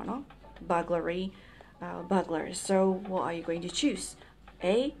တာတွေပေါ့နော် burglary burglars so what are you going to choose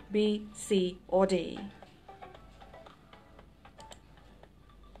A B C or D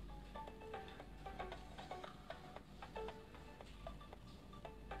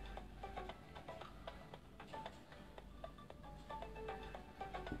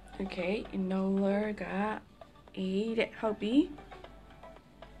Okay, Noller got 8 Hobby.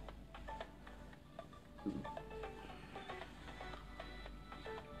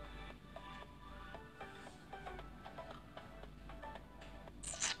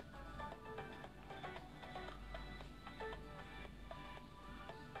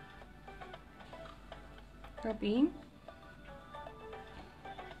 Hobby.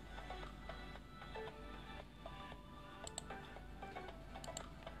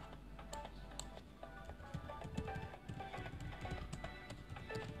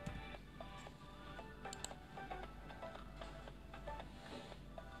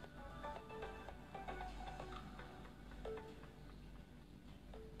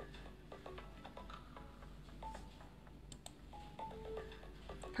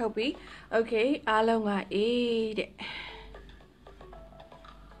 Hobby. Okay, along nga 8.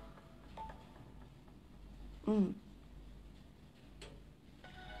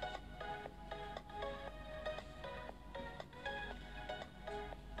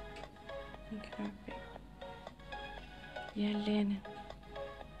 Okay. Yeah, Lynn.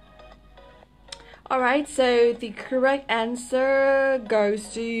 Alright, so the correct answer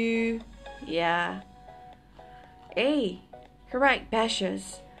goes to A. Correct,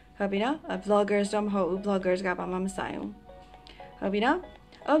 bashers. Habina, vloggers vloggers got my mom style. Habina?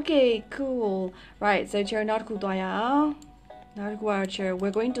 Okay, cool. Right, so chair not cool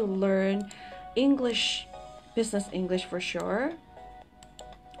we're going to learn English, business English for sure.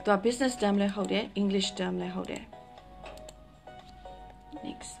 The business term le hold it, English term le hold it.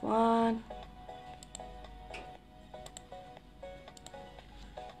 Next one.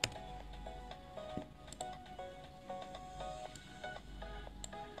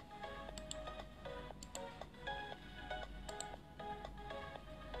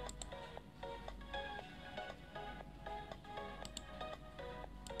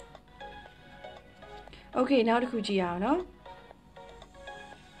 Okay, now the Kujiao, no?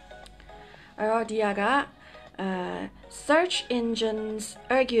 Diaga, search engines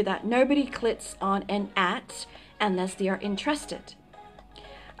argue that nobody clicks on an ad unless they are interested.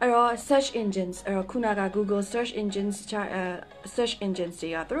 search engines kunaga Google search engines search engines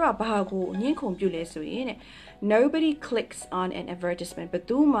nobody clicks on an advertisement but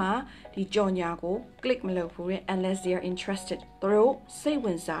duma di jonya ko click mlo phu unless they are interested through say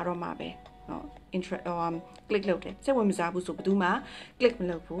win sa ro ma be click lo de say win sa bu so duma click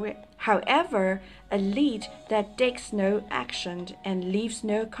mlo phu however a lead that takes no action and leaves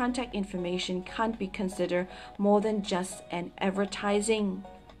no contact information can't be considered more than just an advertising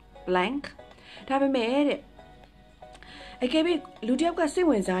blank ဒါပေမဲ့တဲ့အကယ်၍လူတစ်ယောက်ကစိတ်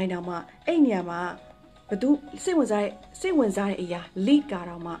ဝင်စားနေတာမှအဲ့နေရာမှာဘသူစိတ်ဝင်စားတဲ့အရာ lead က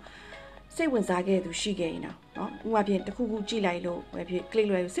တော့မှစိတ်ဝင်စားခဲ့သူရှိခဲ့ရင်တော့เนาะဥပမာဖြင့်တစ်ခုခုကြည့်လိုက်လို့ပဲဖြစ် click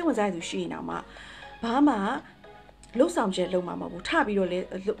လွယ်စိတ်ဝင်စားတဲ့သူရှိရင်တော့မှဘာမှလှုပ်ဆောင်ချက်လုပ်မှာမဟုတ်ဘူးထပြီးတော့လေ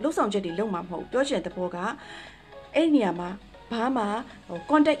လှုပ်ဆောင်ချက်တွေလုပ်မှာမဟုတ်ဘူးပြောချင်တဲ့ဘောကအဲ့နေရာမှာဘာမှ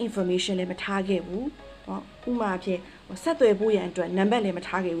contact information လည်းမထားခဲ့ဘူးเนาะဥပမာဖြင့်ဆက်သွယ်ဖို့ရန်အတွက်နံပါတ်လည်းမ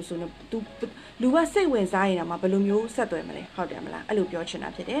ထားခဲ့ဘူးဆိုတော့သူလူကစိတ်ဝင်စားရင်တော့ဘယ်လိုမျိုးဆက်သွယ်မလဲဟုတ်တယ်မလားအဲ့လိုပြောချင်တာ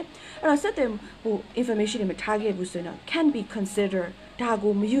ဖြစ်တယ်အဲ့တော့ဆက်သွယ်ဖို့ information တွေမထားခဲ့ဘူးဆိုရင်တော့ can be considered ဒါ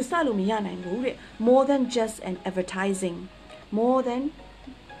ကိုမယူဆလို့မရနိုင်ဘူးတဲ့ more than just an advertising more than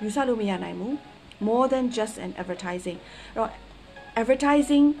ယူဆလို့မရနိုင်ဘူး more than just an advertising အဲ့တော့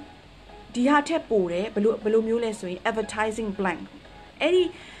advertising ဒီဟာထက်ပိုတယ်ဘယ်လိုမျိုးလဲဆိုရင် advertising blank အဲ့ဒီ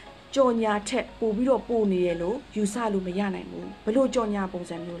ကြော်ညာထက်ပိုပြီးတော့ပိုနေရလို့ယူဆလို့မရနိုင်ဘူးဘယ်လိုကြော်ညာပုံ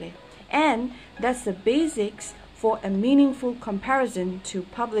စံမျိုးလဲ and that's the basics for a meaningful comparison to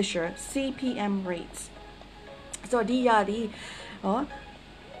publisher CPM rates ဆိုဒီရာဒီ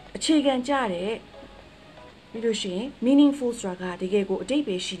အခြေခံကြတဲ့ပြီးလို့ရှိရင် meaningful ဆိုတာကတကယ်ကိုအတိတ်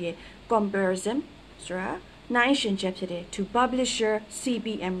ပဲရှိတဲ့ comparison ဆိုတာနိုင်ရှင်ချက်ဖြစ်တယ် to publisher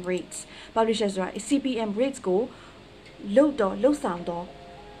CPM rates publisher ဆိုတာ CPM rates ကိုလှုပ်ဆောင်တော့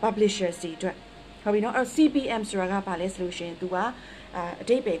publishers တွေအတွက်ဟုတ်ပြီเนาะအဲ့ CPM ဆိုတာကဘာလဲဆိုလို့ရှိရင်သူကအ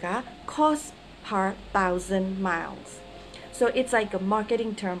ဓိပ္ပာယ်က cost per 1000 miles so it's like a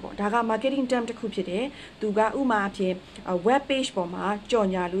marketing term ပေါ့ဒါက marketing term တစ်ခုဖြစ်တယ်သူကဥမာအဖြစ် web page ပေါ်မှာကြော်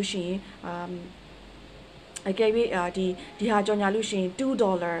ညာလို့ရှိရင်အကယ်၍ဒီဟာကြော်ညာလို့ရှိရင်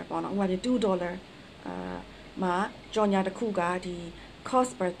$2ပေါ့နော်ဥပမာ$2မှာကြော်ညာတစ်ခုကဒီ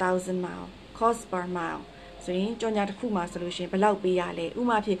cost per 1000 mile cost per mileဆိုရင်ကြော်ညာတစ်ခုမှာဆိုလို့ရှိရင်ဘယ်လောက်ပေးရလဲဥပ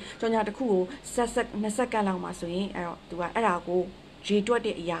မာဖြစ်ကြော်ညာတစ်ခုကို20စက္ကန့်လောက်မှာဆိုရင်အဲ့တော့သူကအဲ့ဒါကိုရေတွက်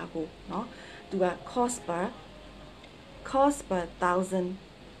တဲ့အရာကိုเนาะသူက cost per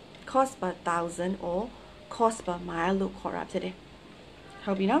 1000 or cost per mile လို့ခေါ်တာဖြစ်တယ်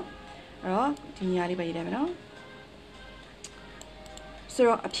ဟုတ်ပြီเนาะအဲ့တော့ဒီနေရာလေးပဲရေးတယ်မယ်เนาะဆို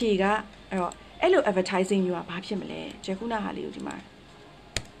တော့အဖြေကအဲ့လို advertising မျိုးကဘာဖြစ်မလဲကျခုနဟာလေးကိုဒီမှာ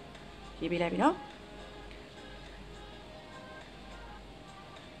ရေးပေးလိုက်ပြီเนาะ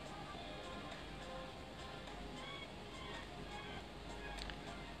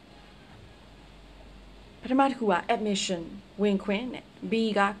ပထမတစ်ခုက admission ဝင်ခွင့်နဲ့ B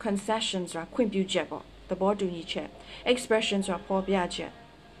က concession ဆိုတာခွင့်ပြုချက်ပေါ့သဘောတူညီချက် expression ဆိုတာဖော်ပြချက်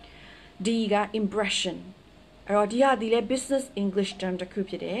D က impression အဲ့တော့ဒီဟာဒီလေ business English term တစ်ခု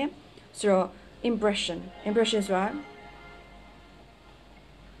ဖြစ်တယ်ဆိုတော့ impression ဆိုတာ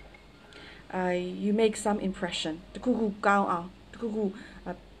you make some impression တခုခုကောင်းအောင်တခုခု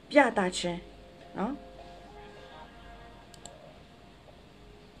ပြသခြင်းเนาะ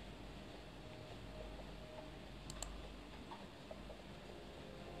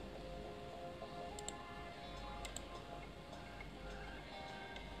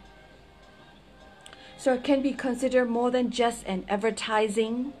So it can be considered more than just an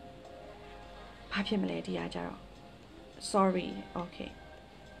advertising ဘာဖြစ်မလဲဒီအားကြတော့ sorry okay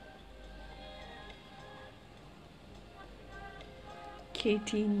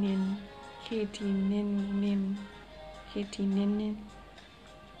Katie Nin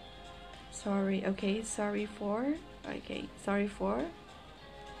sorry okay sorry for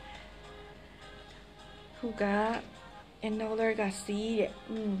who got another got see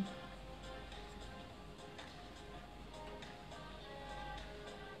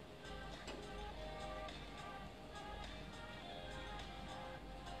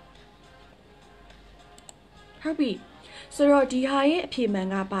ဟုတ်ပြီဆိုတော့ဒီဟာရဲ့အဖြေမှန်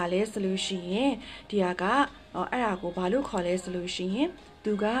ကဘာလဲဆိုလို့ရှိရင်ဒီဟာကအဲ့ဒါကိုဘာလို့ခေါ်လဲဆိုလို့ရှိရင်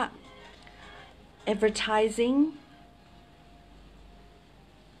သူက advertising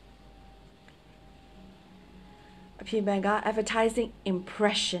အဖြေမှန်က advertising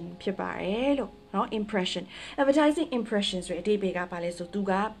impression ဖြစ်ပါတယ်လို့เนาะ impression advertising impression ဆိုတဲ့အဓိပ္ပာယ်ကဘာလဲဆိုသူ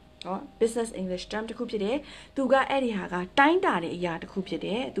က business English term တစ်ခုဖြစ်တယ်သူကအဲ့ဒီဟာကတိုင်းတာတဲ့အရာတစ်ခုဖြစ်တ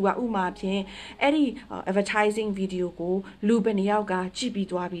ယ်သူကဥမာဖြင့်အဲ့ဒီ advertising video ကိုလူဘယ်နှယောက်ကကြည့်ပြီး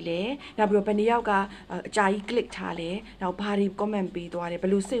သွားပြီလဲနောက်ပြီးတော့ဘယ်နှယောက်ကအကြာကြီး click ထားလဲနောက်ဘာတွေ comment ပေးသွားတယ်ဘ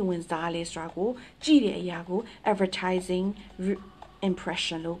ယ်လိုစိတ်ဝင်စားလဲဆိုတာကိုကြည့်တဲ့အရာကို advertising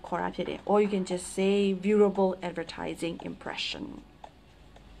impression လို့ခေါ်တာဖြစ်တယ် or you can just say viewable advertising impression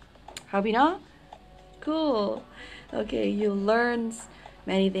ဟုတ်ပြီနော် cool okay you learned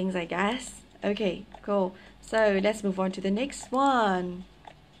many things I guess okay cool so let's move on to the next one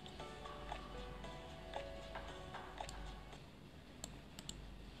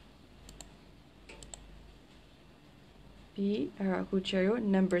Bအခုချေရ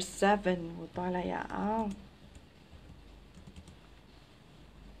number 7ကိုသွားလိုက်ရအောင်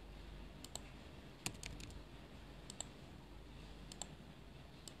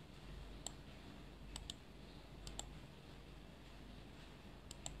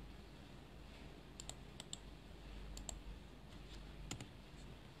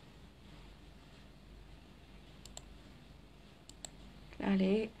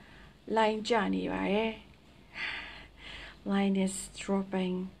line ကျနေပါတယ် line is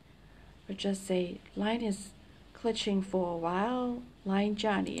dropping or just say line is glitching for a while line ကျ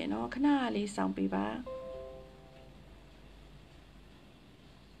နေရနော်ခဏလေးစောင့်ပေးပါ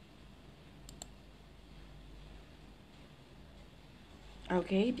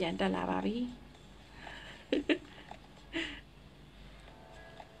okay ပြန်တက်လာပါပြီ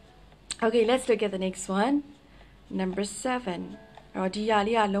okay let's look at the next one number 7ဒီရ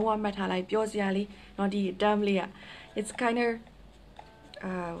လေးကလုံးဝမှတ်ထားလိုက်ပြောစရာလေးเนาะဒီ term လေးက it's kind of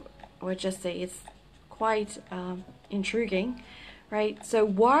we'll just say it's quite intriguing right so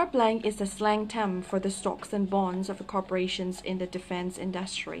war blank is a slang term for the stocks and bonds of the corporations in the defense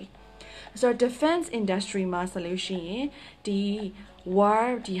industry so defense industry မှာဆိုလို့ရှိရင်ဒီ war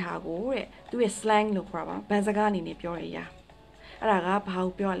ဒီဟာကိုတဲ့သူရဲ့ slang လို့ခေါ်ပါဗန်စကားအနေနဲ့ပြောရရအဲ့ဒါကဘာ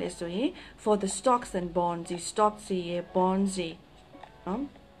ကိုပြောရလဲဆိုရင် for the stocks and bonds ဒီ stocks တွေရဲ့ bonds တွေ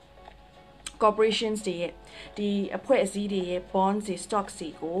corporations တွေရဲ့ဒီအဖွဲ့အစည်းတွေရဲ့ bonds တွေ stocks တွေ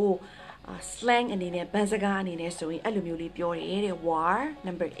ကို slang အနေနဲ့ဗန်စကားအနေနဲ့ဆိုရင်အဲ့လိုမျိုးလေးပြောတယ်တဲ့ war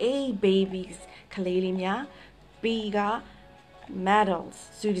number A babies ကလေးလေးများ B က metals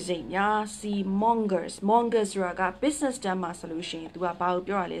စုစည်းစိတ်များ C mongers ဆိုတာက business term မှာဆိုလို့ရှိရင် तू ကဘာကို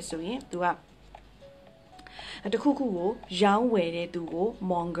ပြောရလဲဆိုရင် तू ကတခုခုကိုရောင်းဝယ်တဲ့သူကို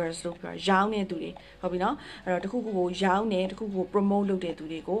mongers လို့ပြောရောင်းတဲ့သူတွေဟုတ်ပြီနော်အဲ့တော့တခုခုကိုရောင်းတယ်တခုခုကို promote လုပ်တဲ့သူ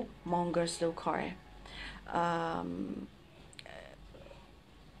တွေကို mongers လို့ခေါ်တယ်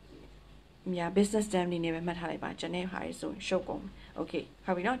မြာ business term နေနဲ့ပဲမှတ်ထားလိုက်ပါကျွန်တော်ဟာရေးဆိုရှုပ်ကုန် okay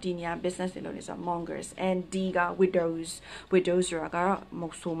ဟုတ်ပြီနော်ဒီနေရာ business တွေလုပ်နေဆို mongers and D က widows ဆိုတာကတော့မဟု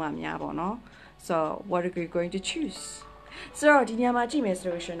တ်ဆိုးမများပေါ့နော် so what are you going to choose so ဒီနေရာမှာကြည့်မယ်ဆို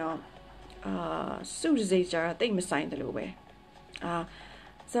လို့ရှင်တော့စုစည်းကြတာတိတ်မဆိုင်တယ်လို့ပဲ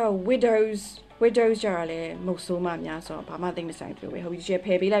so widows ကြတာလည်းမဟုတ်ဆိုးမများဆိုတော့ဘာမှတိတ်မဆိုင်တယ်လို့ပဲဟုတ်ပြီဒီချက်ဖ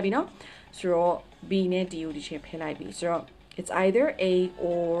ယ်ပေးလိုက်ပြီနော်ဆိုတော့ B နဲ့ D ကိုဒီချက်ဖယ်လိုက်ပြီဆိုတော့ it's either A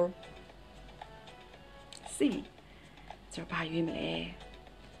or C ဆိုတော့ဘာရွေးမလဲ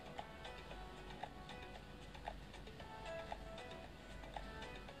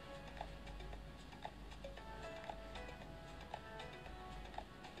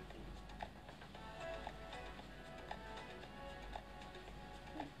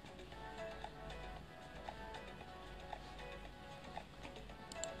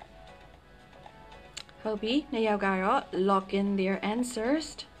ဟုတ်ပြီနှစ်ယောက်ကတော့ lock in their answers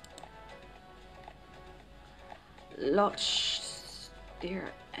lock their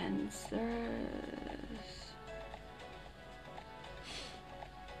answers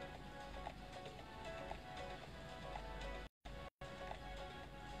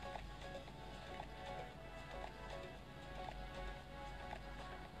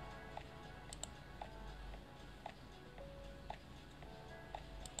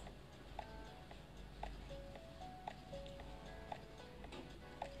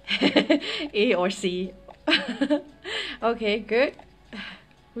A or C okay good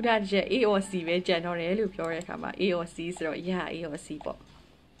ခုနက A or C ပဲကြံတော့တယ်လို့ပြောတဲ့အခါမှာ A or C ဆိုတော့ yeah A or C ပေါ့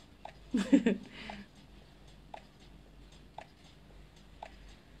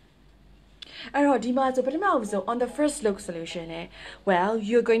အဲ့တော့ဒီမှာဆိုပထမဆုံး on the first look solution လေ well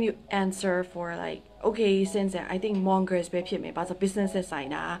you're going to answer for like okay since I think mongers ပဲဖြစ်မယ်ဘာလို့ business နဲ့ဆိုင်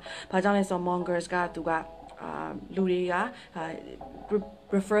တာဘာကြောင့်လဲဆိုတော့ mongers ကသူကလူတွေက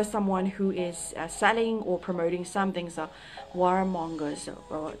refer someone who is selling or promoting something so warmongers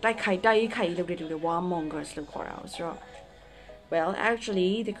တိုက်ခိုက်လုပ်တဲ့လူတွေ warmongers လို့ခေါ်တာဆိုတော့ well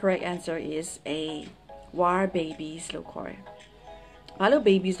actually the correct answer is A war babies လို့ခေါ်တယ် ဘာလို့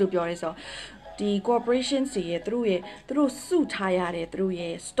babies လို့ပြောရဲဆိုဒီ corporation တွေရဲ့သူတို့စုထားရတဲ့သူတို့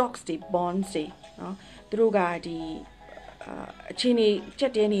ရဲ့ stocks တွေ bonds တွေနော်သူတို့ကဒီအခြေအနေကြ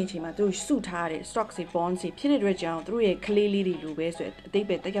က်တဲနေအချိန်မှာသူတို့စုထားတဲ့ stocks တွေ bonds တွေဖြစ်တဲ့အတွက်ကြောင့်သူတို့ရဲ့ကလေးလေးတွေလိုပဲဆိုအသိ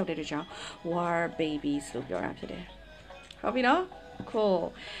ပဲတက်ရောက်တဲ့အတွက်ကြောင့် war babies လို့ပြောတာဖြစ်တယ်ဟုတ်ပြီနော် cool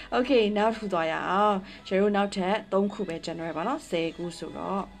okay နောက်ထပ်သွားရအောင်ကျွန်တော်နောက်ထပ်3ခုပဲ general ပါနော်10ခုဆို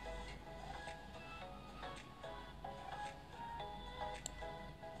တော့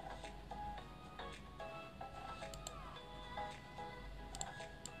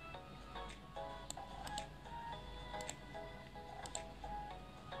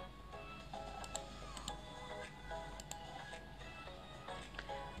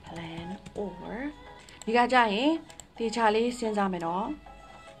plan or ဒီကကြရင်ဒီချာလေးစဉ်းစားမယ်နော်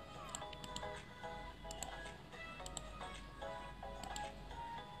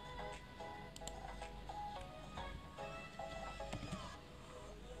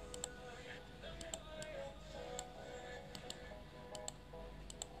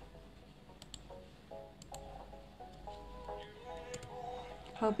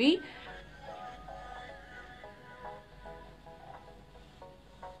ဟုတ်ပြီ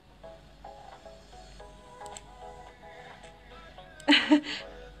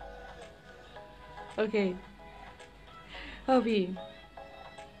Okay. Hobby.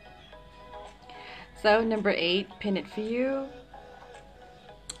 So number 8, pin it for you.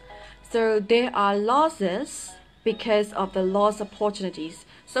 So there are losses because of the lost opportunities.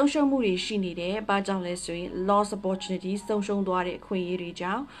 Social moody she needed, but lost opportunities, social dwari query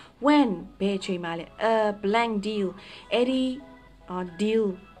when betray male a blank deal, Eddie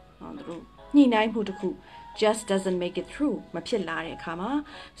deal on the room. Ni nine putuku. Just doesn't make it through.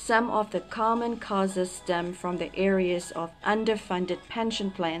 Some of the common causes stem from the areas of underfunded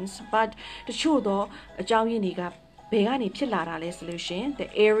pension plans, but the chudo solution, the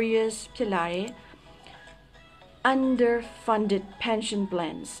areas underfunded pension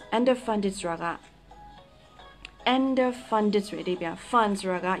plans. Underfunded funds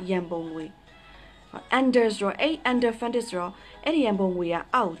yambongwe. Underfunded Eddie Yambongwe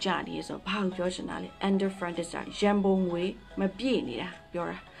out Johnny is a pow personally underfunded Yambongwe Mabini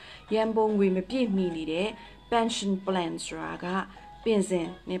Yora Yambongwe Mabi meaning pension plans raga Benzin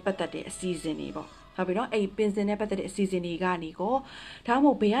nepatade season ebo. Have you not a benzin nepatade season iganigo?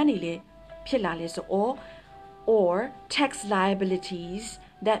 Tamo Bianile Pilalis or tax liabilities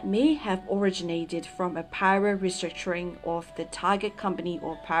that may have originated from a prior restructuring of the target company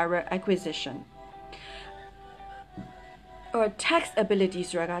or prior acquisition. Or tax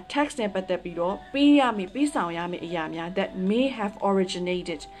abilities tax that may have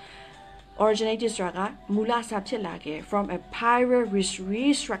originated from a prior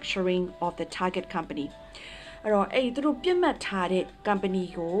restructuring of the target company.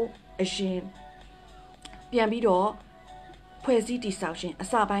 Company Poesy disauction, a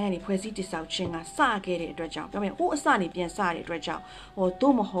sabine poesy disauction, a sa get it dredge out. I mean, who a sunny bien side dredge out, or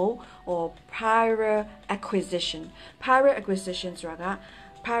domoho, or prior acquisition. Prior acquisitions, raga,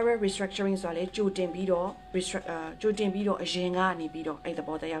 prior restructuring solid, Judin Bido, Judin Bido, a jenga ni bido, a the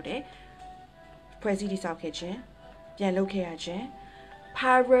bother out there. Poesy disauction, bien location,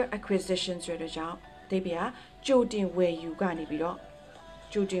 prior acquisitions, dredge out. They be a Judin where you gani bido,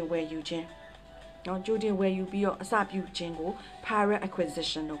 Judin where you jen. Now, Judin where you be a sub you jingle, prior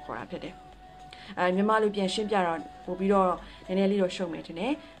acquisition no corrupted. Mamalubian Shimpiaron will be all and a little show me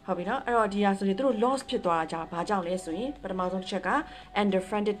today. How we not our dear so little lost Pidwa Bajan Lesui, but a mountain checker and the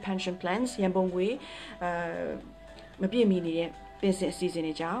funded pension plans, Yambongwe, maybe immediate business season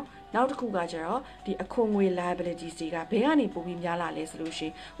a jow. Now the Kugajaro, the Akongwe liability siga, Peani Bubimyala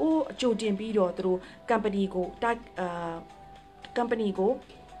resolution, or Jodin Bido through company go, company go.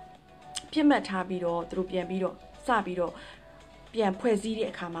 ပြတ်မှတ်ထားပြီးတော့သူတို့ပြန်ပြီးတော့စပြီးတော့ပြန်ဖွဲ့စည်းတဲ့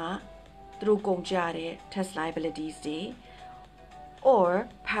အခါမှာသူတို့ကုန်ကြတဲ့ tax liabilities တွေ or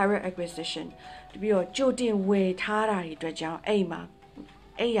prior acquisition တပြီးတော့ကြိုတင်ဝယ်ထားတာတွေအတွက်ကြောင့်အဲ့မှာ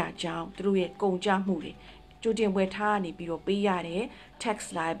အဲ့ရကြောင့်သူတို့ရဲ့ကုန်ကြမှုတွေကြိုတင်ဝယ်ထားနေပြီးတော့ပေးရတဲ့ tax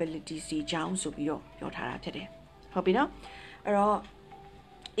liabilities တွေကြောင့်ဆိုပြီးတော့ပြောထားတာဖြစ်တယ်ဟုတ်ပြီနော်အဲ့တော့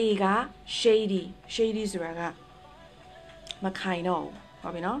A က shady ဆိုတာကမခိုင်တော့ဟု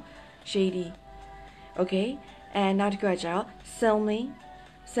တ်ပြီနော် shady okay and now to go out sell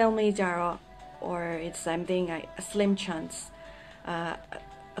me jaro or it's something like a slim chance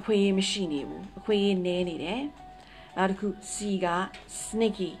အခွင့်အရေးမရှိနေဘူးအခွင့်အရေးနည်းနေတယ်နောက်တစ်ခု C က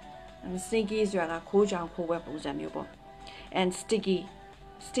sneaky ဆိုတာကခိုးကြောင်ခိုးဝဲပုံစံမျိုးပေါ့ and sticky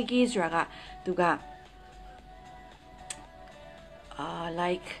ဆိုတာကသူက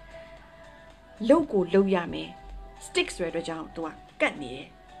like လုတ်ကိုလုတ်ရမယ် stick ဆိုတဲ့အတွက်ကြောင့်သူက ကတ်နေတယ်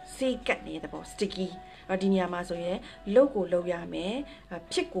ဆေးကတ်နေတဲ့ပေါ့ sticky ဒီနေရာမှာဆိုရင်လုတ်ကိုလုတ်ရမယ်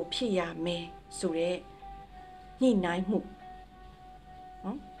ဖြစ်ကိုဖြစ်ရမယ်ဆိုတဲ့ညှိနှိုင်းမှု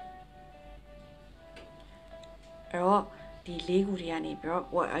နော်အဲ့တော့ဒီလေးခုတွေကနေပြီးတော့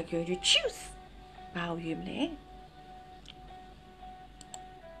what are you going to choose ဘာကိုရွေးမလဲ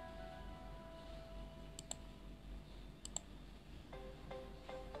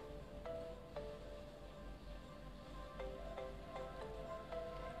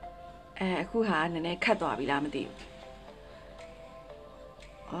အခုဟာနည်းနည်းခတ်သွားပြီလားမသိဘူး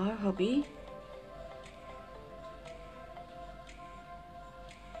ဟုတ်ပြီ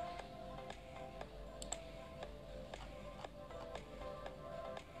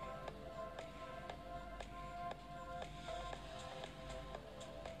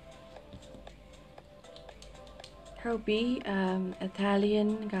ဟုတ်ပြီItalian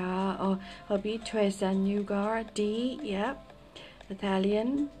ကဟုတ်ပြီ Trace and New Gar D yep Italian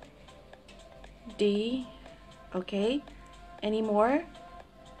D okay any more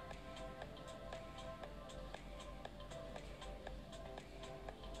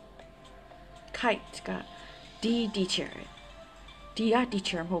kite က D teacher D က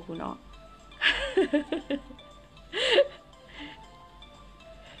teacher မဟုတ်ဘူးเนาะ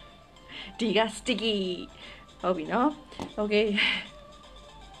D က sticky ဟုတ်ပြီเนาะ okay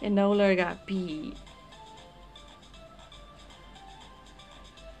Enola က B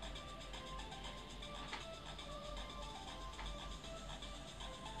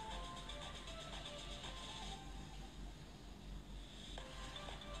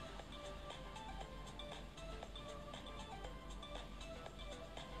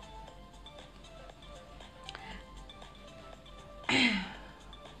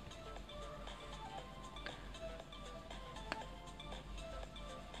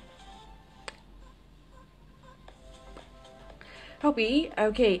ဟုတ်ပြီ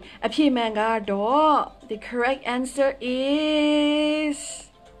okay အဖြေမှန်ကတော့ the correct answer is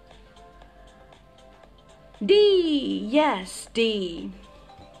D yes D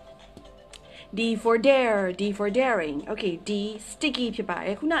D for dare D for daring okay D sticky ဖြစ်ပါတ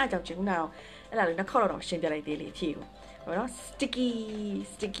ယ်ခုနအကြောင်းချင်းခုနတော့အဲ့ဒါလေးနှစ်ခေါက်တော့ရှင်းပြလိုက်သေးလေဖြေကိုဟောနော် sticky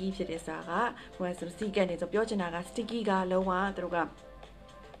ဖြစ်တဲ့စာကဟိုဆိုစီကန်နေဆိုပြောချင်တာက sticky ကလုံးဝသူတို့က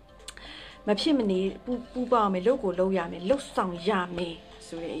မဖြစ်မနေပူပါမယ်လုတ်ကိုလုတ်ရမယ်လုတ်ဆောင်ရမယ်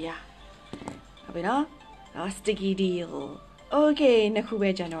ဆိုတဲ့အရာဟုတ်ပြီနော် sticky deal okay နှစ်ခုပဲ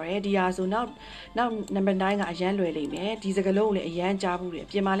ကျန်တော့တယ်ဒီဟာဆိုနောက် number 9ကအရန်လွယ်လိမ့်မယ်ဒီစကားလုံးကိုလည်းအရန်ကြားဘူးတယ်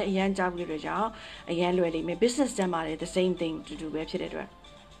ပြင်မှာလည်းအရန်ကြားဘူးတဲ့အတွက်ကြောင့်အရန်လွယ်လိမ့်မယ် business တန်းမှာလည်း the same thing တူပဲဖြစ်တဲ့အတွက်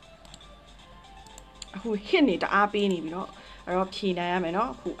အခု hit နေတအားပေးနေပြီเนาะအဲ့တော့ဖြေနိုင်ရမယ်เนาะ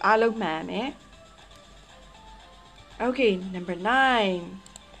အခုအားလုံးမှန်ရမယ် okay number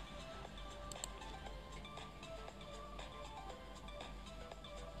 9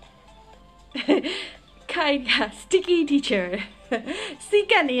 Kite sticky teacher.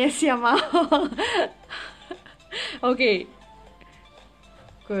 Sikan yes yama. Okay.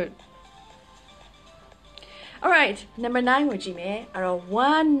 Good. All right. Number 9 would you me? Our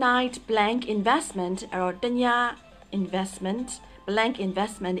one night blank investment. Our tanya investment. Blank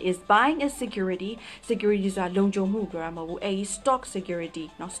investment is buying a security. Securities are long jomu grammar. A stock security.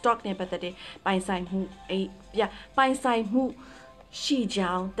 Now stock ne patade buying sign who a yeah buying sign who she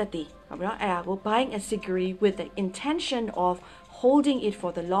jiang tati. Buying a security with the intention of holding it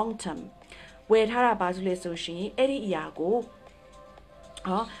for the long term. Where Hara Bazule Sushi, Eri Iago,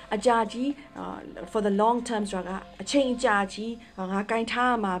 a jaji for the long term struggle, a chain jaji, a kind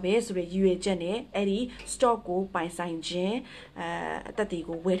time, a base with you a jenny, Eri, stock go by sign Jen, that they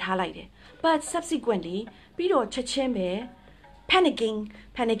go with highlighted. But subsequently, Pido Chachembe.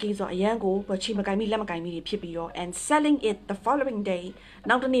 Panicking so a young go, but Chimagami Lamagami Pipio and selling it the following day.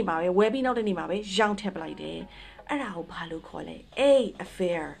 Now the Nimawe, webby not the Nimawe, Jean Tablai day. And how Palu call it a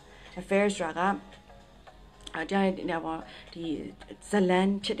affair. Affairs raga. I died never the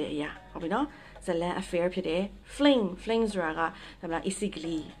Zalan today, yeah. Or no, Zalan affair today. Flings raga, I'm like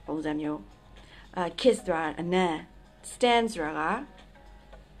isigli, Bozamio. Kiss dra and na stands raga.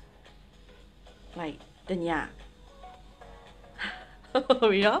 Like the nya.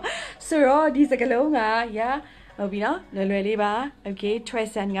 So this is a galonga, yeah. Obina, Leleba, okay,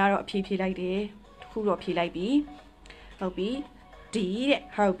 Trace and Yaro PP like the who or P like B. Obi, D,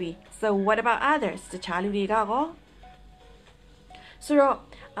 Hobby. So what about others? The Charlie Gago? So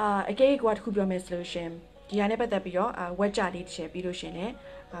again, what could be a solution? The Aneba that be your what Jadi shape, Bilushine,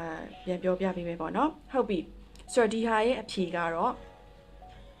 Yabia Bibono, Hobby. So D high a P Garo.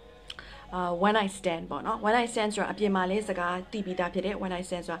 When I stand when I stand so apia male saga tibi da pide when I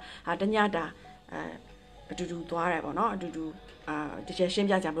stand so adanyada အတူတူသွားတယ်ပေါ့နော်အတူတူတကယ်ရှင်း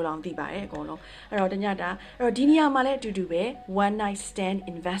ပြကြမလို့အောင်သိပါတယ်အကုန်လုံးအဲ့တော့တညတာအဲ့တော့ဒီနေရာမှာလည်းအတူတူပဲ one night stand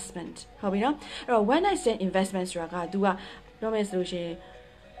investment ဟုတ်ပြီနော်အဲ့တော့ one night stand investment ဆိုတာက तू ကပြောမယ်ဆိုလို့ရှိရင်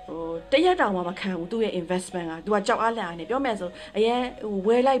တရက်တောင်မှမခံဘူးသူ့ရဲ့ investment က तू ကကြောက်အားလန့်အားနေပြောမယ်ဆိုအရင်ဝ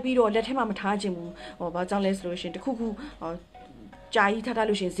ယ်လိုက်ပြီးတော့လက်ထဲမှာမထားခြင်းဘူးဘာကြောင့်လဲဆိုလို့ရှိရင်တခုခုကြာကြီးထား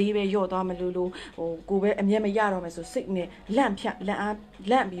လို့ရှင်ဈေးပဲရော့သွားမလို့ကိုပဲအမျက်မရတော့မယ်ဆိုစိတ်နဲ့လန့်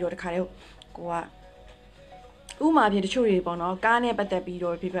ပြီးတော့တခါတည်းကိုကဥမာပြတချို့တွေပေါ့နော်ကားနဲ့ပတ်သက်ပြီး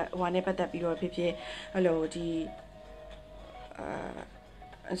တော့ဖြစ်ဟိုနဲ့ပတ်သက်ပြီးတော့ဖြစ်အဲ့လိုဒီ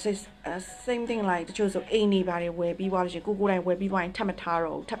same thing like တချို့ဆိုအိမ်နေပါတယ်ဝယ်ပြီးသွားလို့ရှင်ကိုယ်တိုင်ဝယ်ပြီးသွားရင်ထပ်မထား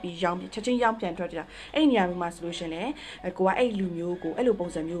တော့ဘူးထပ်ပြီးရောင်းချက်ချင်းရောင်းပြန်ထွက်ကြတာအဲ့နေရာမှာဆိုလို့ရှင်လေကိုကအဲ့လူမျိုးကိုအဲ့လိုပုံ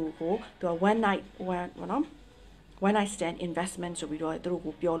စံမျိုးကိုသူက one night stand investment ဆိုပြီးတော့သူတို့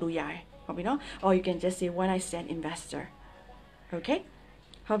ကိုပြောလို့ရတယ်ဟုတ်ပြီနော် or you can just say one night stand investor okay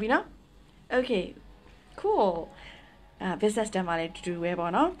ဟုတ်ပြီနော် okay cool business တမ်းပါလေတူတူပဲ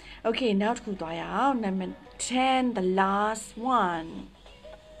ပေါ့နော် okay နောက်တစ်ခုသွားရအောင် number 10 the last one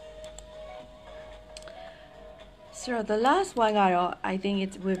so the last one I think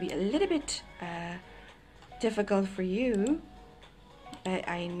it will be a little bit difficult for you but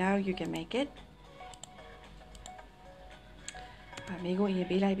I know you can make it မိကိုရင်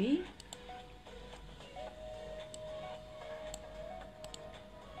ပေးလိုက်ပြီ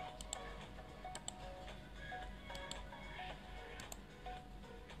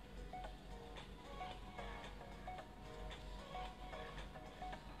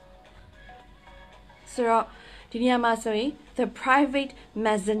ဆိုတော့ဒီနေရာမှာဆိုရင် the private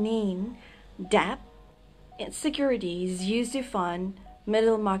mezzanine debt securities used to fund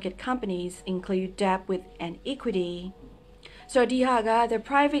middle market companies include debt with an equity so ဒီဟာက the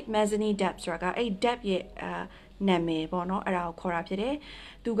private mezzanine debt ဆိုတာကအဲ့ debt ရဲ့နာမည်ပေါ့နော်အဲ့ဒါကိုခေါ်တာဖြစ်တယ်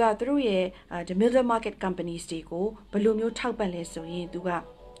သူကသူတို့ရဲ့ the middle market companies တွေကိုဘယ်လိုမျိုးထောက်ပံ့လဲဆိုရင်သူက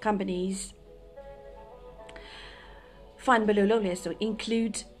companies fund ဘယ်လိုလုပ်လဲဆို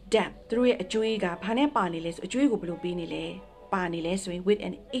include debt သူတို့ရဲ့အကျွေးကဘာနဲ့ပါနေလဲဆိုအကျွေးကိုဘယ်လိုပေးနေလဲပါနေလဲဆိုရင် with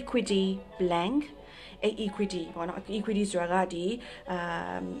an equity blank equity ပေါ့နော် equity ဆိုတာကဒီ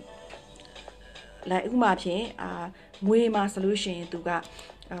like ဥပမာဖြင့်ငွေမှာ solution သူက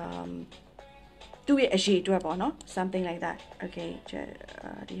သူ့ရဲ့အရေးအတွက်ပေါ့နော် something like that okay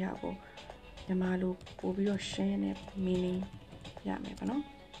ဒီဟာကိုမြန်မာလိုပို့ပြီးတော့ share နဲ့ meaning ရမယ်ပေါ့နော်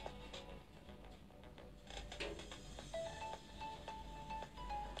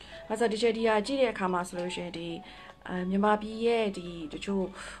အဲ့ဆိုဒီချက်ဒီဟာကြည့်တဲ့အခါမှာဆိုလို့ရှိရင်ဒီမြန်မာပြည်ရဲ့ဒီတချို့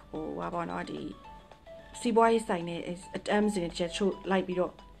ဟာပေါ့နော်ဒီစီးပွားရေးဆိုင်နဲ့ attempts တွေချက်ချို့လိုက်ပြီး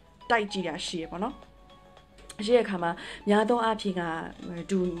တော့တိုက်ကြည့်တာရှိရပေါ့နော်ရှိတဲ့အခါမှာများသောအားဖြင့်က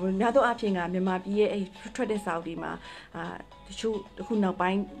မြန်မာပြည်ရဲ့အဲ့ထွက်တဲ့စာအုပ်ဒီမှာတချို့အခုနောက်ပို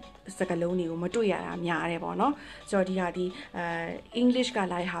င်းစကားလုံးတွေကိုမတွေ့ရတာများတယ်ပေါ့နော်ဆိုတော့ဒီဟာဒီ English က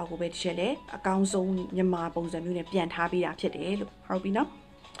လိုက်ဟာကိုပဲတစ်ချက်လေအကောင်းဆုံးမြန်မာပုံစံမျိုးနဲ့ပြန်ထားပေးတာဖြစ်တယ်လို့ဟုတ်ပြီနော်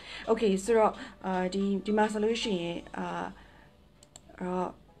okay ဆိုတော့ဒီမှာဆိုလို့ရှိရင်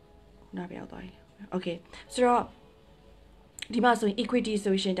နားပြောက်သွားပြီ okay ဆိုတော့ဒီမှာဆိုရင် equity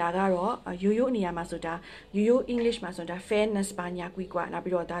ဆိုရှင်ဒါကတော့ရိုးရိုးအနေနဲ့မှာဆိုတာရိုးရိုး English မှာဆိုတာ fairness ပါညာကွီကွာနောက်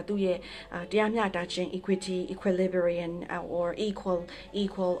ပြီးတော့ဒါသူ့ရဲ့တရားမျှတခြင်း equity equilibrium or equal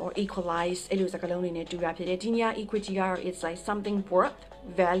or equalize အဲ့လိုစကားလုံးတွေနဲ့တူတာဖြစ်တယ်ဒီည equity ကတော့ it's like something worth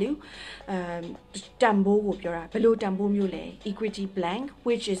value တန်ဖိုးကိုပြောတာဘယ်လိုတန်ဖိုးမျိုးလဲ equity blank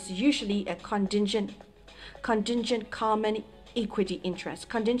which is usually a contingent common equity interest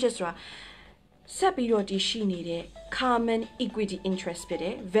contingent ဆိုတာဆက်ပြီးတော့တည်ရှိနေတဲ့ common equity interest ဖြစ်တ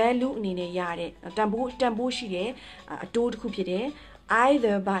ယ် value အနေနဲ့ရတဲ့တန်ဖိုးရှိတဲ့အတိုးတစ်ခုဖြစ်တယ်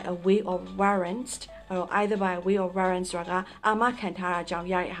either by a way of warrants either by a way of warrants ဆိုတာအာမခံထားတာကြောင့်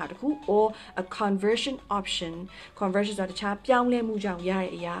ရတဲ့အဟာတစ်ခု or a conversion option conversion ဆိုတာတခြားပြောင်းလဲမှုကြောင့်ရ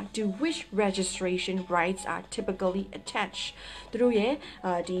တဲ့အရာ to which registration rights are typically attached သူတို့ရဲ့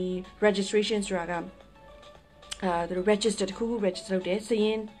ဒီ registration ဆိုတာကသူတို့ register တစ်ခုခု register လုပ်တယ်စရ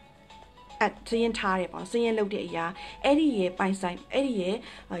င်ထားတယ်ပေါ့စရင်လုပ်တဲ့အရာအဲ့ဒီရဲ့ပိုင်ဆိုင်အဲ့ဒီရဲ့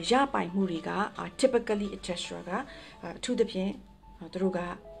ရပိုင်မှုတွေက typically attached ကအထူးသဖြင့်သူတို့က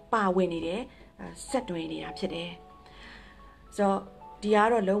ပါဝင်နေတယ်ဆက်တွဲနေတာဖြစ်တယ်ဆိုတော့ဒီက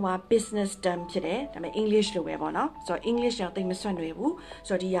တော့လုံးဝ business term ဖြစ်တယ်ဒါပေမဲ့ English လိုပဲပေါ့နော်ဆိုတော့ English ကြောင့်သိမဆွန့်တွေဘူး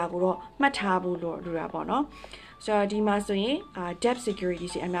ဆိုတော့ဒီဟာကိုတော့မှတ်ထားဖို့လိုတာပေါ့နော်ဆိုတော့ဒီမှာဆိုရင်debt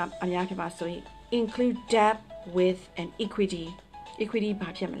securities အများဖြစ်ပါဆိုရင် include debt with an equity ဘာ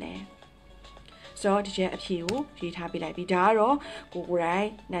ဖြစ်မလဲဆိုတော့ဒီချက်အဖြေကိုရေးထားပေးလိုက်ပြီဒါကတော့ကိုယ်တိုင်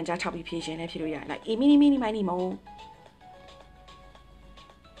နန်ကြားထောက်ပြီးဖြေရှင်လည်းဖြစ်လို့ရတယ် like mini mini mo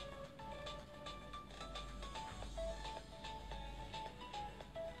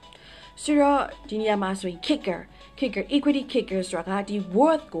ဆိုတော့ဒီနေရာမှာဆိုရင် kicker equity kicker ဆိုတာကဒီ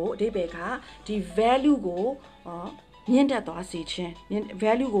worth ကိုအဓိပ္ပာယ်ကဒီ value ကိုမြင့်တက်သွားစေခြင်း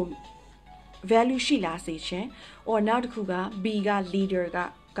value ရှိလာစေခြင်း or နောက်တစ်ခုက B က leader က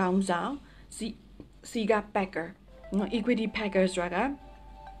ခေါင်းဆောင် C က packer equity packer ဆိုတာက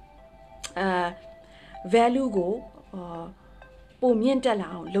value ကိုပုံမြင့်တက်လာ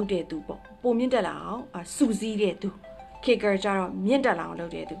အောင်လုပ်တဲ့သူပေါ့ပုံမြင့်တက်လာအောင်စုစည်းတဲ့သူ kicker ကြတော့မြင့်တက်လာအောင်လု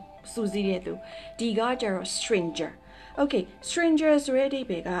ပ်တဲ့သူစုစည်းတဲ့သူဒီကကြတော့ stranger okay stranger ဆိုတဲ့အဓိပ္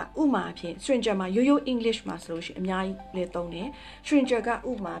ပာယ်ကဥမာဖြင့် stranger မှာရိုးရိုး English မှာဆိုလို့ရှိရင်အများကြီးလဲသုံးတယ် stranger က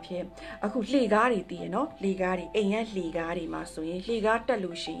ဥမာဖြင့်အခုလှေကားတွေတည်ရနော်လှေကားတွေအိမ်ရဲ့လှေကားတွေမှာဆိုရင်လှေကားတက်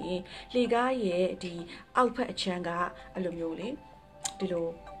လို့ရှိရင်လှေကားရဲ့ဒီအောက်ဖက်အချမ်းကအဲ့လိုမျိုးလေဒီလို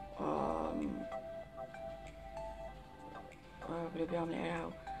ဘယ်လိုပြောမလဲအဲ့ဒါ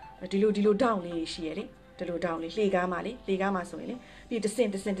ဒီလိုတောင်းလေးရှိရလေဒီလိုတောင်းလေးလှေကားမှာဆိုရင်လေပြီးတဆင့်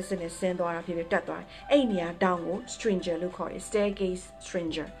နဲ့ဆင်းသွားတာဖြစ်ဖြစ်တက်သွားတယ်အဲ့နေရာတောင်းကို stranger လို့ခေါ်တယ် staircase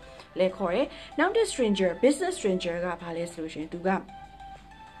stranger လဲခေါ်တယ်နောက်တစ် stranger business stranger ကဘာလဲဆိုလို့ရှိရင်သူက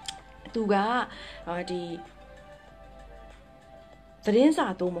ဒီသတင်းစာ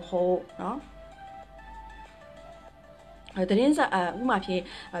တော့မဟုတ်เนาะသတင်းစာဥမာဖြစ်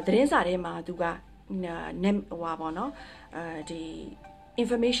သတင်းစာထဲမှာသူကဟိုပါပေါ့နော်ဒီ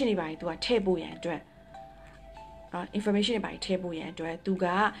information တွေပါတယ်သူကထည့်ဖို့ရန်အတွက်information တွေပါတယ်ထည့်ဖို့ရန်အတွက်သူက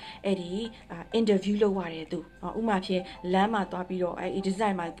အဲ့ဒီ interview လုပ်ရတယ်သူဥမာဖြစ်လမ်းမှာသွားပြီးတော့အဲ့ဒီ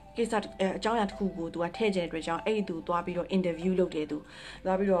design မှာကိစ္စအကြောင်းအရာတစ်ခုကိုသူကထည့်ကြတဲ့အတွက်ကြောင့်အဲ့ဒီသူသွားပြီးတော့ interview လုပ်တယ်သူ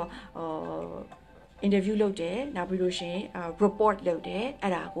သွားပြီးတော့interview လုပ်တယ်နောက်ပြီးလို့ရှင်report လုပ်တယ်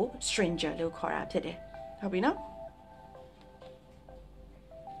အဲ့ဒါကို stranger လို့ခေါ်တာဖြစ်တယ်ဟုတ်ပြီနော်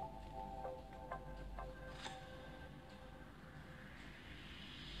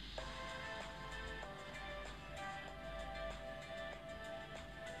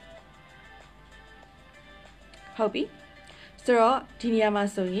ဟုတ်ပြီဆိုတော့ဒီနေရာမှာ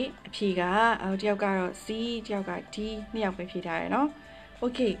ဆိုရင်အဖြေကတယောက်ကတော့ C တယောက်က D နှစ်ယောက်ပဲဖြေထားရယ်နော်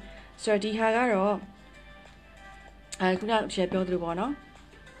Okay ဆိုတော့ဒီဟာကတော့ခုနကပြောသလိုပေါ့နော်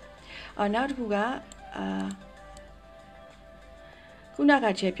နောက်တစ်ခုကခုနက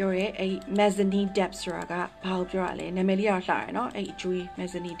ပြောရဲအဲ့ mezzanine debt ဆိုတာကဘာကိုပြောရလဲနာမည်လေးတော့လှရယ်နော်အဲ့အကျွေး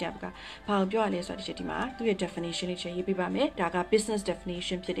mezzanine debt ကဘာကိုပြောရလဲဆိုတော့ဒီမှာသူ့ရဲ့ definition လေးရေးပြပါမယ်ဒါက business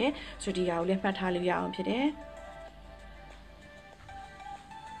definition ဖြစ်တယ်ဆိုတော့ဒီဟာကိုလည်းမှတ်ထားလို့ရအောင်ဖြစ်တယ်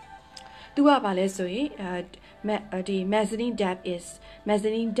သူကဘာလဲဆိုရင်ဒီ mezzanine debt is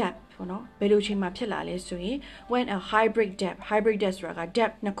mezzanine debt ပေါ့နော်ဘယ်လိုချိန်မှာဖြစ်လာလဲဆိုရင် when a hybrid debt ဆိုတာက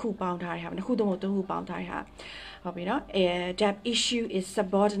debt နှစ်ခုပေါင်းထားတဲ့ဟာနှစ်ခုသုံးခုပေါင်းထားတဲ့ဟာဟုတ်ပြီနော် debt issue is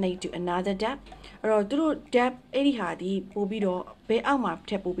subordinate to another debt အဲ့တော့သူတို့ debt အဲ့ဒီဟာဒီပို့ပြီးတော့ဘယ်အောက်မှာ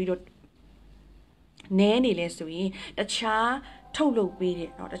ထပ်ပို့ပြီးတော့နည်းနေလဲဆိုရင်တခြားထုတ်လုပ်ပေးတ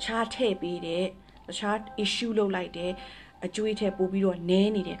ယ်เนาะတခြားထည့်ပေးတယ်တခြား issue လုပ်လိုက်တယ်အကျွေးထည့်ပို့ပြီးတော့န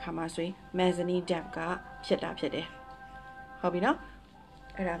ည်းနေတဲ့ခါမှာဆိုရင် mezzanine debt ကဖြစ်တာဖြစ်တယ်ဟုတ်ပြီနော်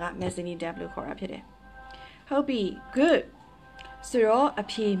အဲ့ဒါက mezzanine debt လို့ခေါ်တာဖြစ်တယ်ဟုတ်ပြီ good ဆိုတော့အ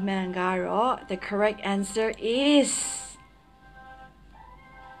ဖြေမှန်ကတော့ the correct answer is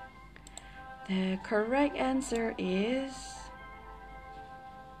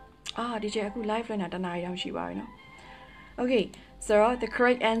DJ အခု live လွှင့်တာတနားရီအောင်ရှိပါပြီနော် okay so the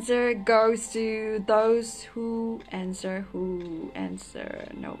correct answer goes to those who answer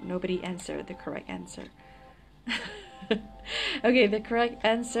no nobody answered the correct answer okay the correct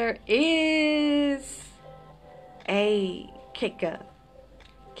answer is A kicker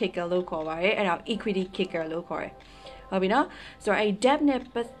လို့ခေါ်ပါတယ်အဲ့ဒါ equity kicker လို့ခေါ်တယ်ဟုတ်ပြီနော်ဆိုတော့အဲ့ debt နဲ့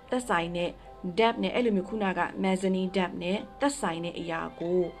သက်ဆိုင်တဲ့ debt နဲ့အဲ့လိုမျိုးခုနက mezzanine debt နဲ့သက်ဆိုင်တဲ့အရာ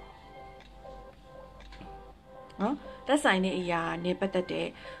ကိုနော်သက်ဆိုင်တဲ့အရာနဲ့ပတ်သက်တဲ့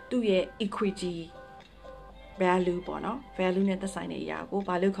သူ့ရဲ့ equity value ပေါ့နော် value နဲ့သက်ဆိုင်တဲ့အရာကို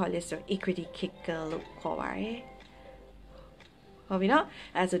ဘာလို့ခေါ်လဲဆိုတော့ equity kicker လို့ခေါ်ပါတယ်ဟုတ်ပြီနော်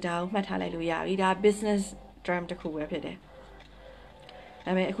အဲဆိုဒါကိုမှတ်ထားလိုက်လို့ရပြီဒါ business term တစ်ခုပဲဖြစ်တယ်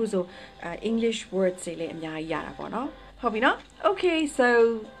ဒါပေမဲ့အခုဆို English words တွေလည်းအများကြီးရတာပေါ့နော်ဟုတ်ပြီနော် Okay so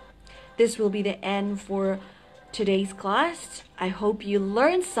this will be the end for today's class I hope you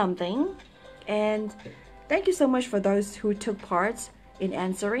learned something and thank you so much for those who took part in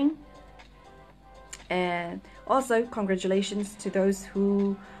answering and also congratulations to those who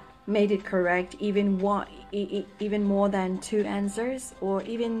made it correct even more than 2 answers or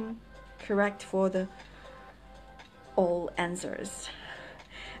even correct for the all answers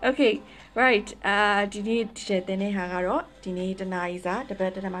okay right ဒီနေ့တင်တဲ့ဟာကတော့ဒီနေ့တနားရီစာတပ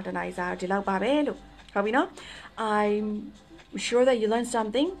တ်တနားရီစာဒီလောက်ပါပဲလို့ဟုတ်ပြီနော် I'm sure that you learned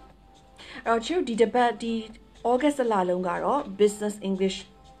something အဲ့တော့ဒီတပတ်ဒီ August လလုံးကတော့ business English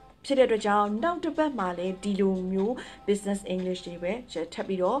ဖြစ်တဲ့အတွက်ကြောင့်နောက်တစ်ပတ်မှာလည်းဒီလိုမျိုး business English တွေပဲထပ်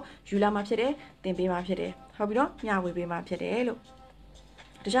ပြီးတော့ယူလာမှာဖြစ်တယ်သင်ပေးမှာဖြစ်တယ်ဟုတ်ပြီနော်မျှဝေပေးမှာဖြစ်တယ်လို့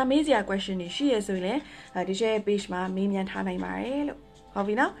တခြားမေးစရာ question တွေရှိရဆိုရင်လည်းဒီ share page မှာမေးမြန်းထားနိုင်ပါတယ်လို့ဟုတ်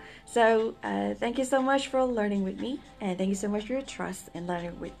ပြီနော် so thank you so much for learning with me and thank you so much for your trust in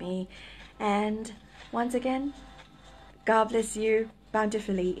learning with me and once again God bless you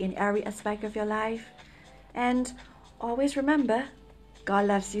bountifully in every aspect of your life and always remember God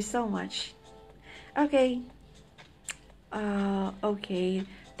loves you so much okay okay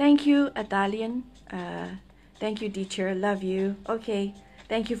thank you Italian thank you teacher love you okay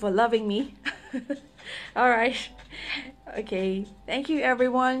thank you for loving me all right okay thank you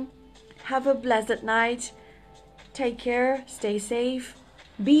everyone have a blessed night take care stay safe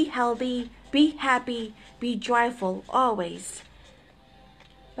be healthy be happy be joyful always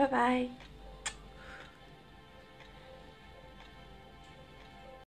bye bye